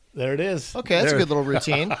off. There it is. Okay, that's a good little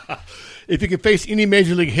routine. If you could face any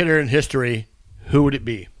major league hitter in history, who would it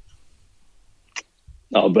be?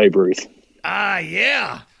 Oh, Babe Ruth.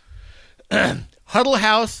 Yeah. Huddle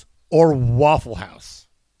House or Waffle House?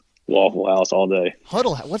 Waffle House all day.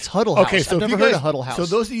 What's Huddle House? Okay, so I've never heard of Huddle House. So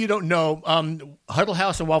those of you who don't know, Huddle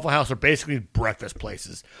House and Waffle House are basically breakfast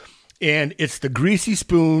places. And it's the greasy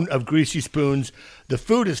spoon of greasy spoons. The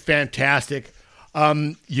food is fantastic.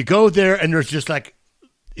 You go there and there's just like,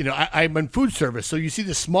 I'm in food service. So you see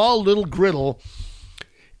the small little griddle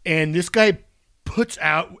and this guy puts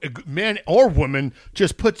out, man or woman,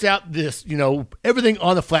 just puts out this, everything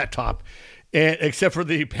on the flat top. And except for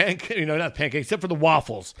the not pancake, except for the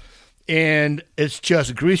waffles. And it's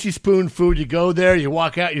just greasy spoon food. You go there, you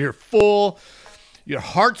walk out, you're full, your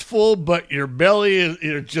heart's full, but your belly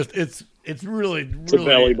is it's really a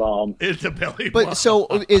belly bomb. It's a belly bomb. But so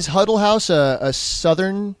is Huddle House a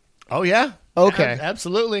southern? Oh yeah. Okay.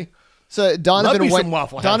 Absolutely. So Donovan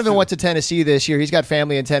went to Tennessee this year. He's got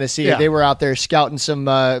family in Tennessee. Yeah. They were out there scouting some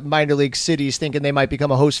minor league cities, thinking they might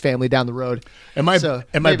become a host family down the road. And my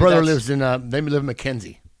brother lives in they live in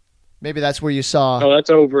McKenzie. Maybe that's where you saw. Oh, that's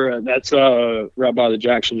over. That's right by the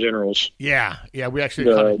Jackson Generals. Yeah. We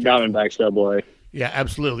actually the Diamondbacks AA. Yeah,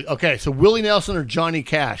 absolutely. Okay, so Willie Nelson or Johnny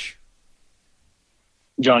Cash?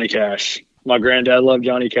 Johnny Cash. My granddad loved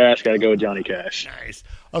Johnny Cash. Got to go with Johnny Cash. Nice.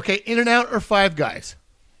 Okay, In-N-Out or Five Guys?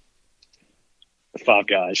 Five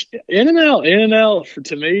Guys. In-N-Out.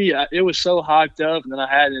 To me, it was so hyped up, and then I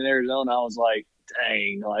had it in Arizona. I was like,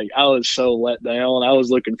 dang, like I was so let down. I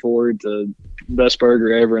was looking forward to best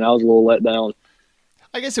burger ever, and I was a little let down.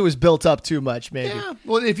 I guess it was built up too much, maybe. Yeah.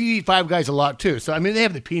 Well, if you eat Five Guys a lot too, so I mean, they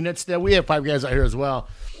have the peanuts there. We have Five Guys out here as well.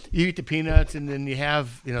 You eat the peanuts, and then you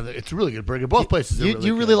have, it's a really good burger. Both places are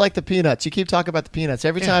You really like the peanuts. You keep talking about the peanuts.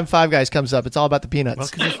 Every time Five Guys comes up, it's all about the peanuts.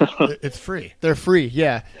 Well, 'cause it's free. They're free,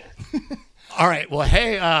 yeah. All right. Well,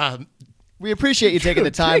 hey, we appreciate you taking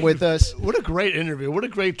the time with us. What a great interview. What a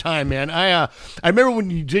great time, man. I remember when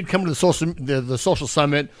you did come to the social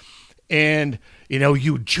summit, and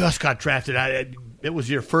you just got drafted. It was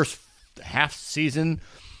your first half season,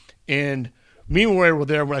 and me and Roy were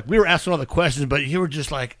there. We were asking all the questions, but you were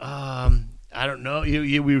just like, I don't know.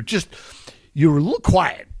 You were a little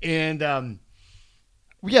quiet, and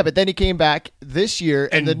yeah. But then he came back this year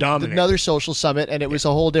and another social summit, and it was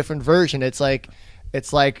a whole different version. It's like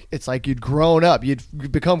you'd grown up.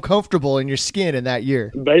 You'd become comfortable in your skin in that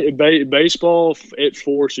year. Baseball, it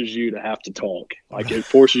forces you to have to talk. Like, it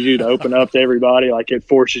forces you to open up to everybody. Like, it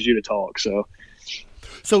forces you to talk.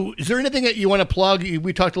 So is there anything that you want to plug?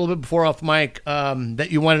 We talked a little bit before off mic that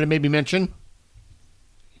you wanted to maybe mention?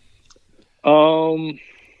 The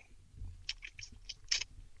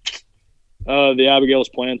Abigail's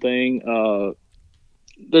Plan thing.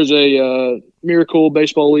 There's a Miracle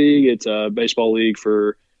Baseball League. It's a baseball league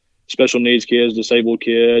for special needs kids, disabled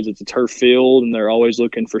kids. It's a turf field, and they're always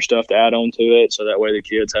looking for stuff to add on to it, so that way the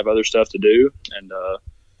kids have other stuff to do. And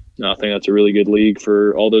I think that's a really good league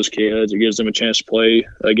for all those kids. It gives them a chance to play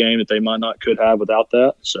a game that they might not could have without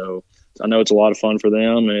that. So I know it's a lot of fun for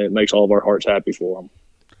them, and it makes all of our hearts happy for them.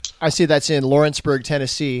 I see that's in Lawrenceburg,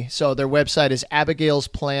 Tennessee. So their website is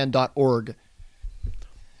abigailsplan.org.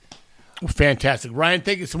 Fantastic. Ryan,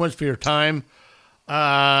 thank you so much for your time.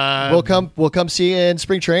 We'll come see you in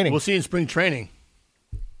spring training. We'll see you in spring training.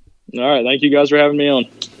 All right. Thank you guys for having me on.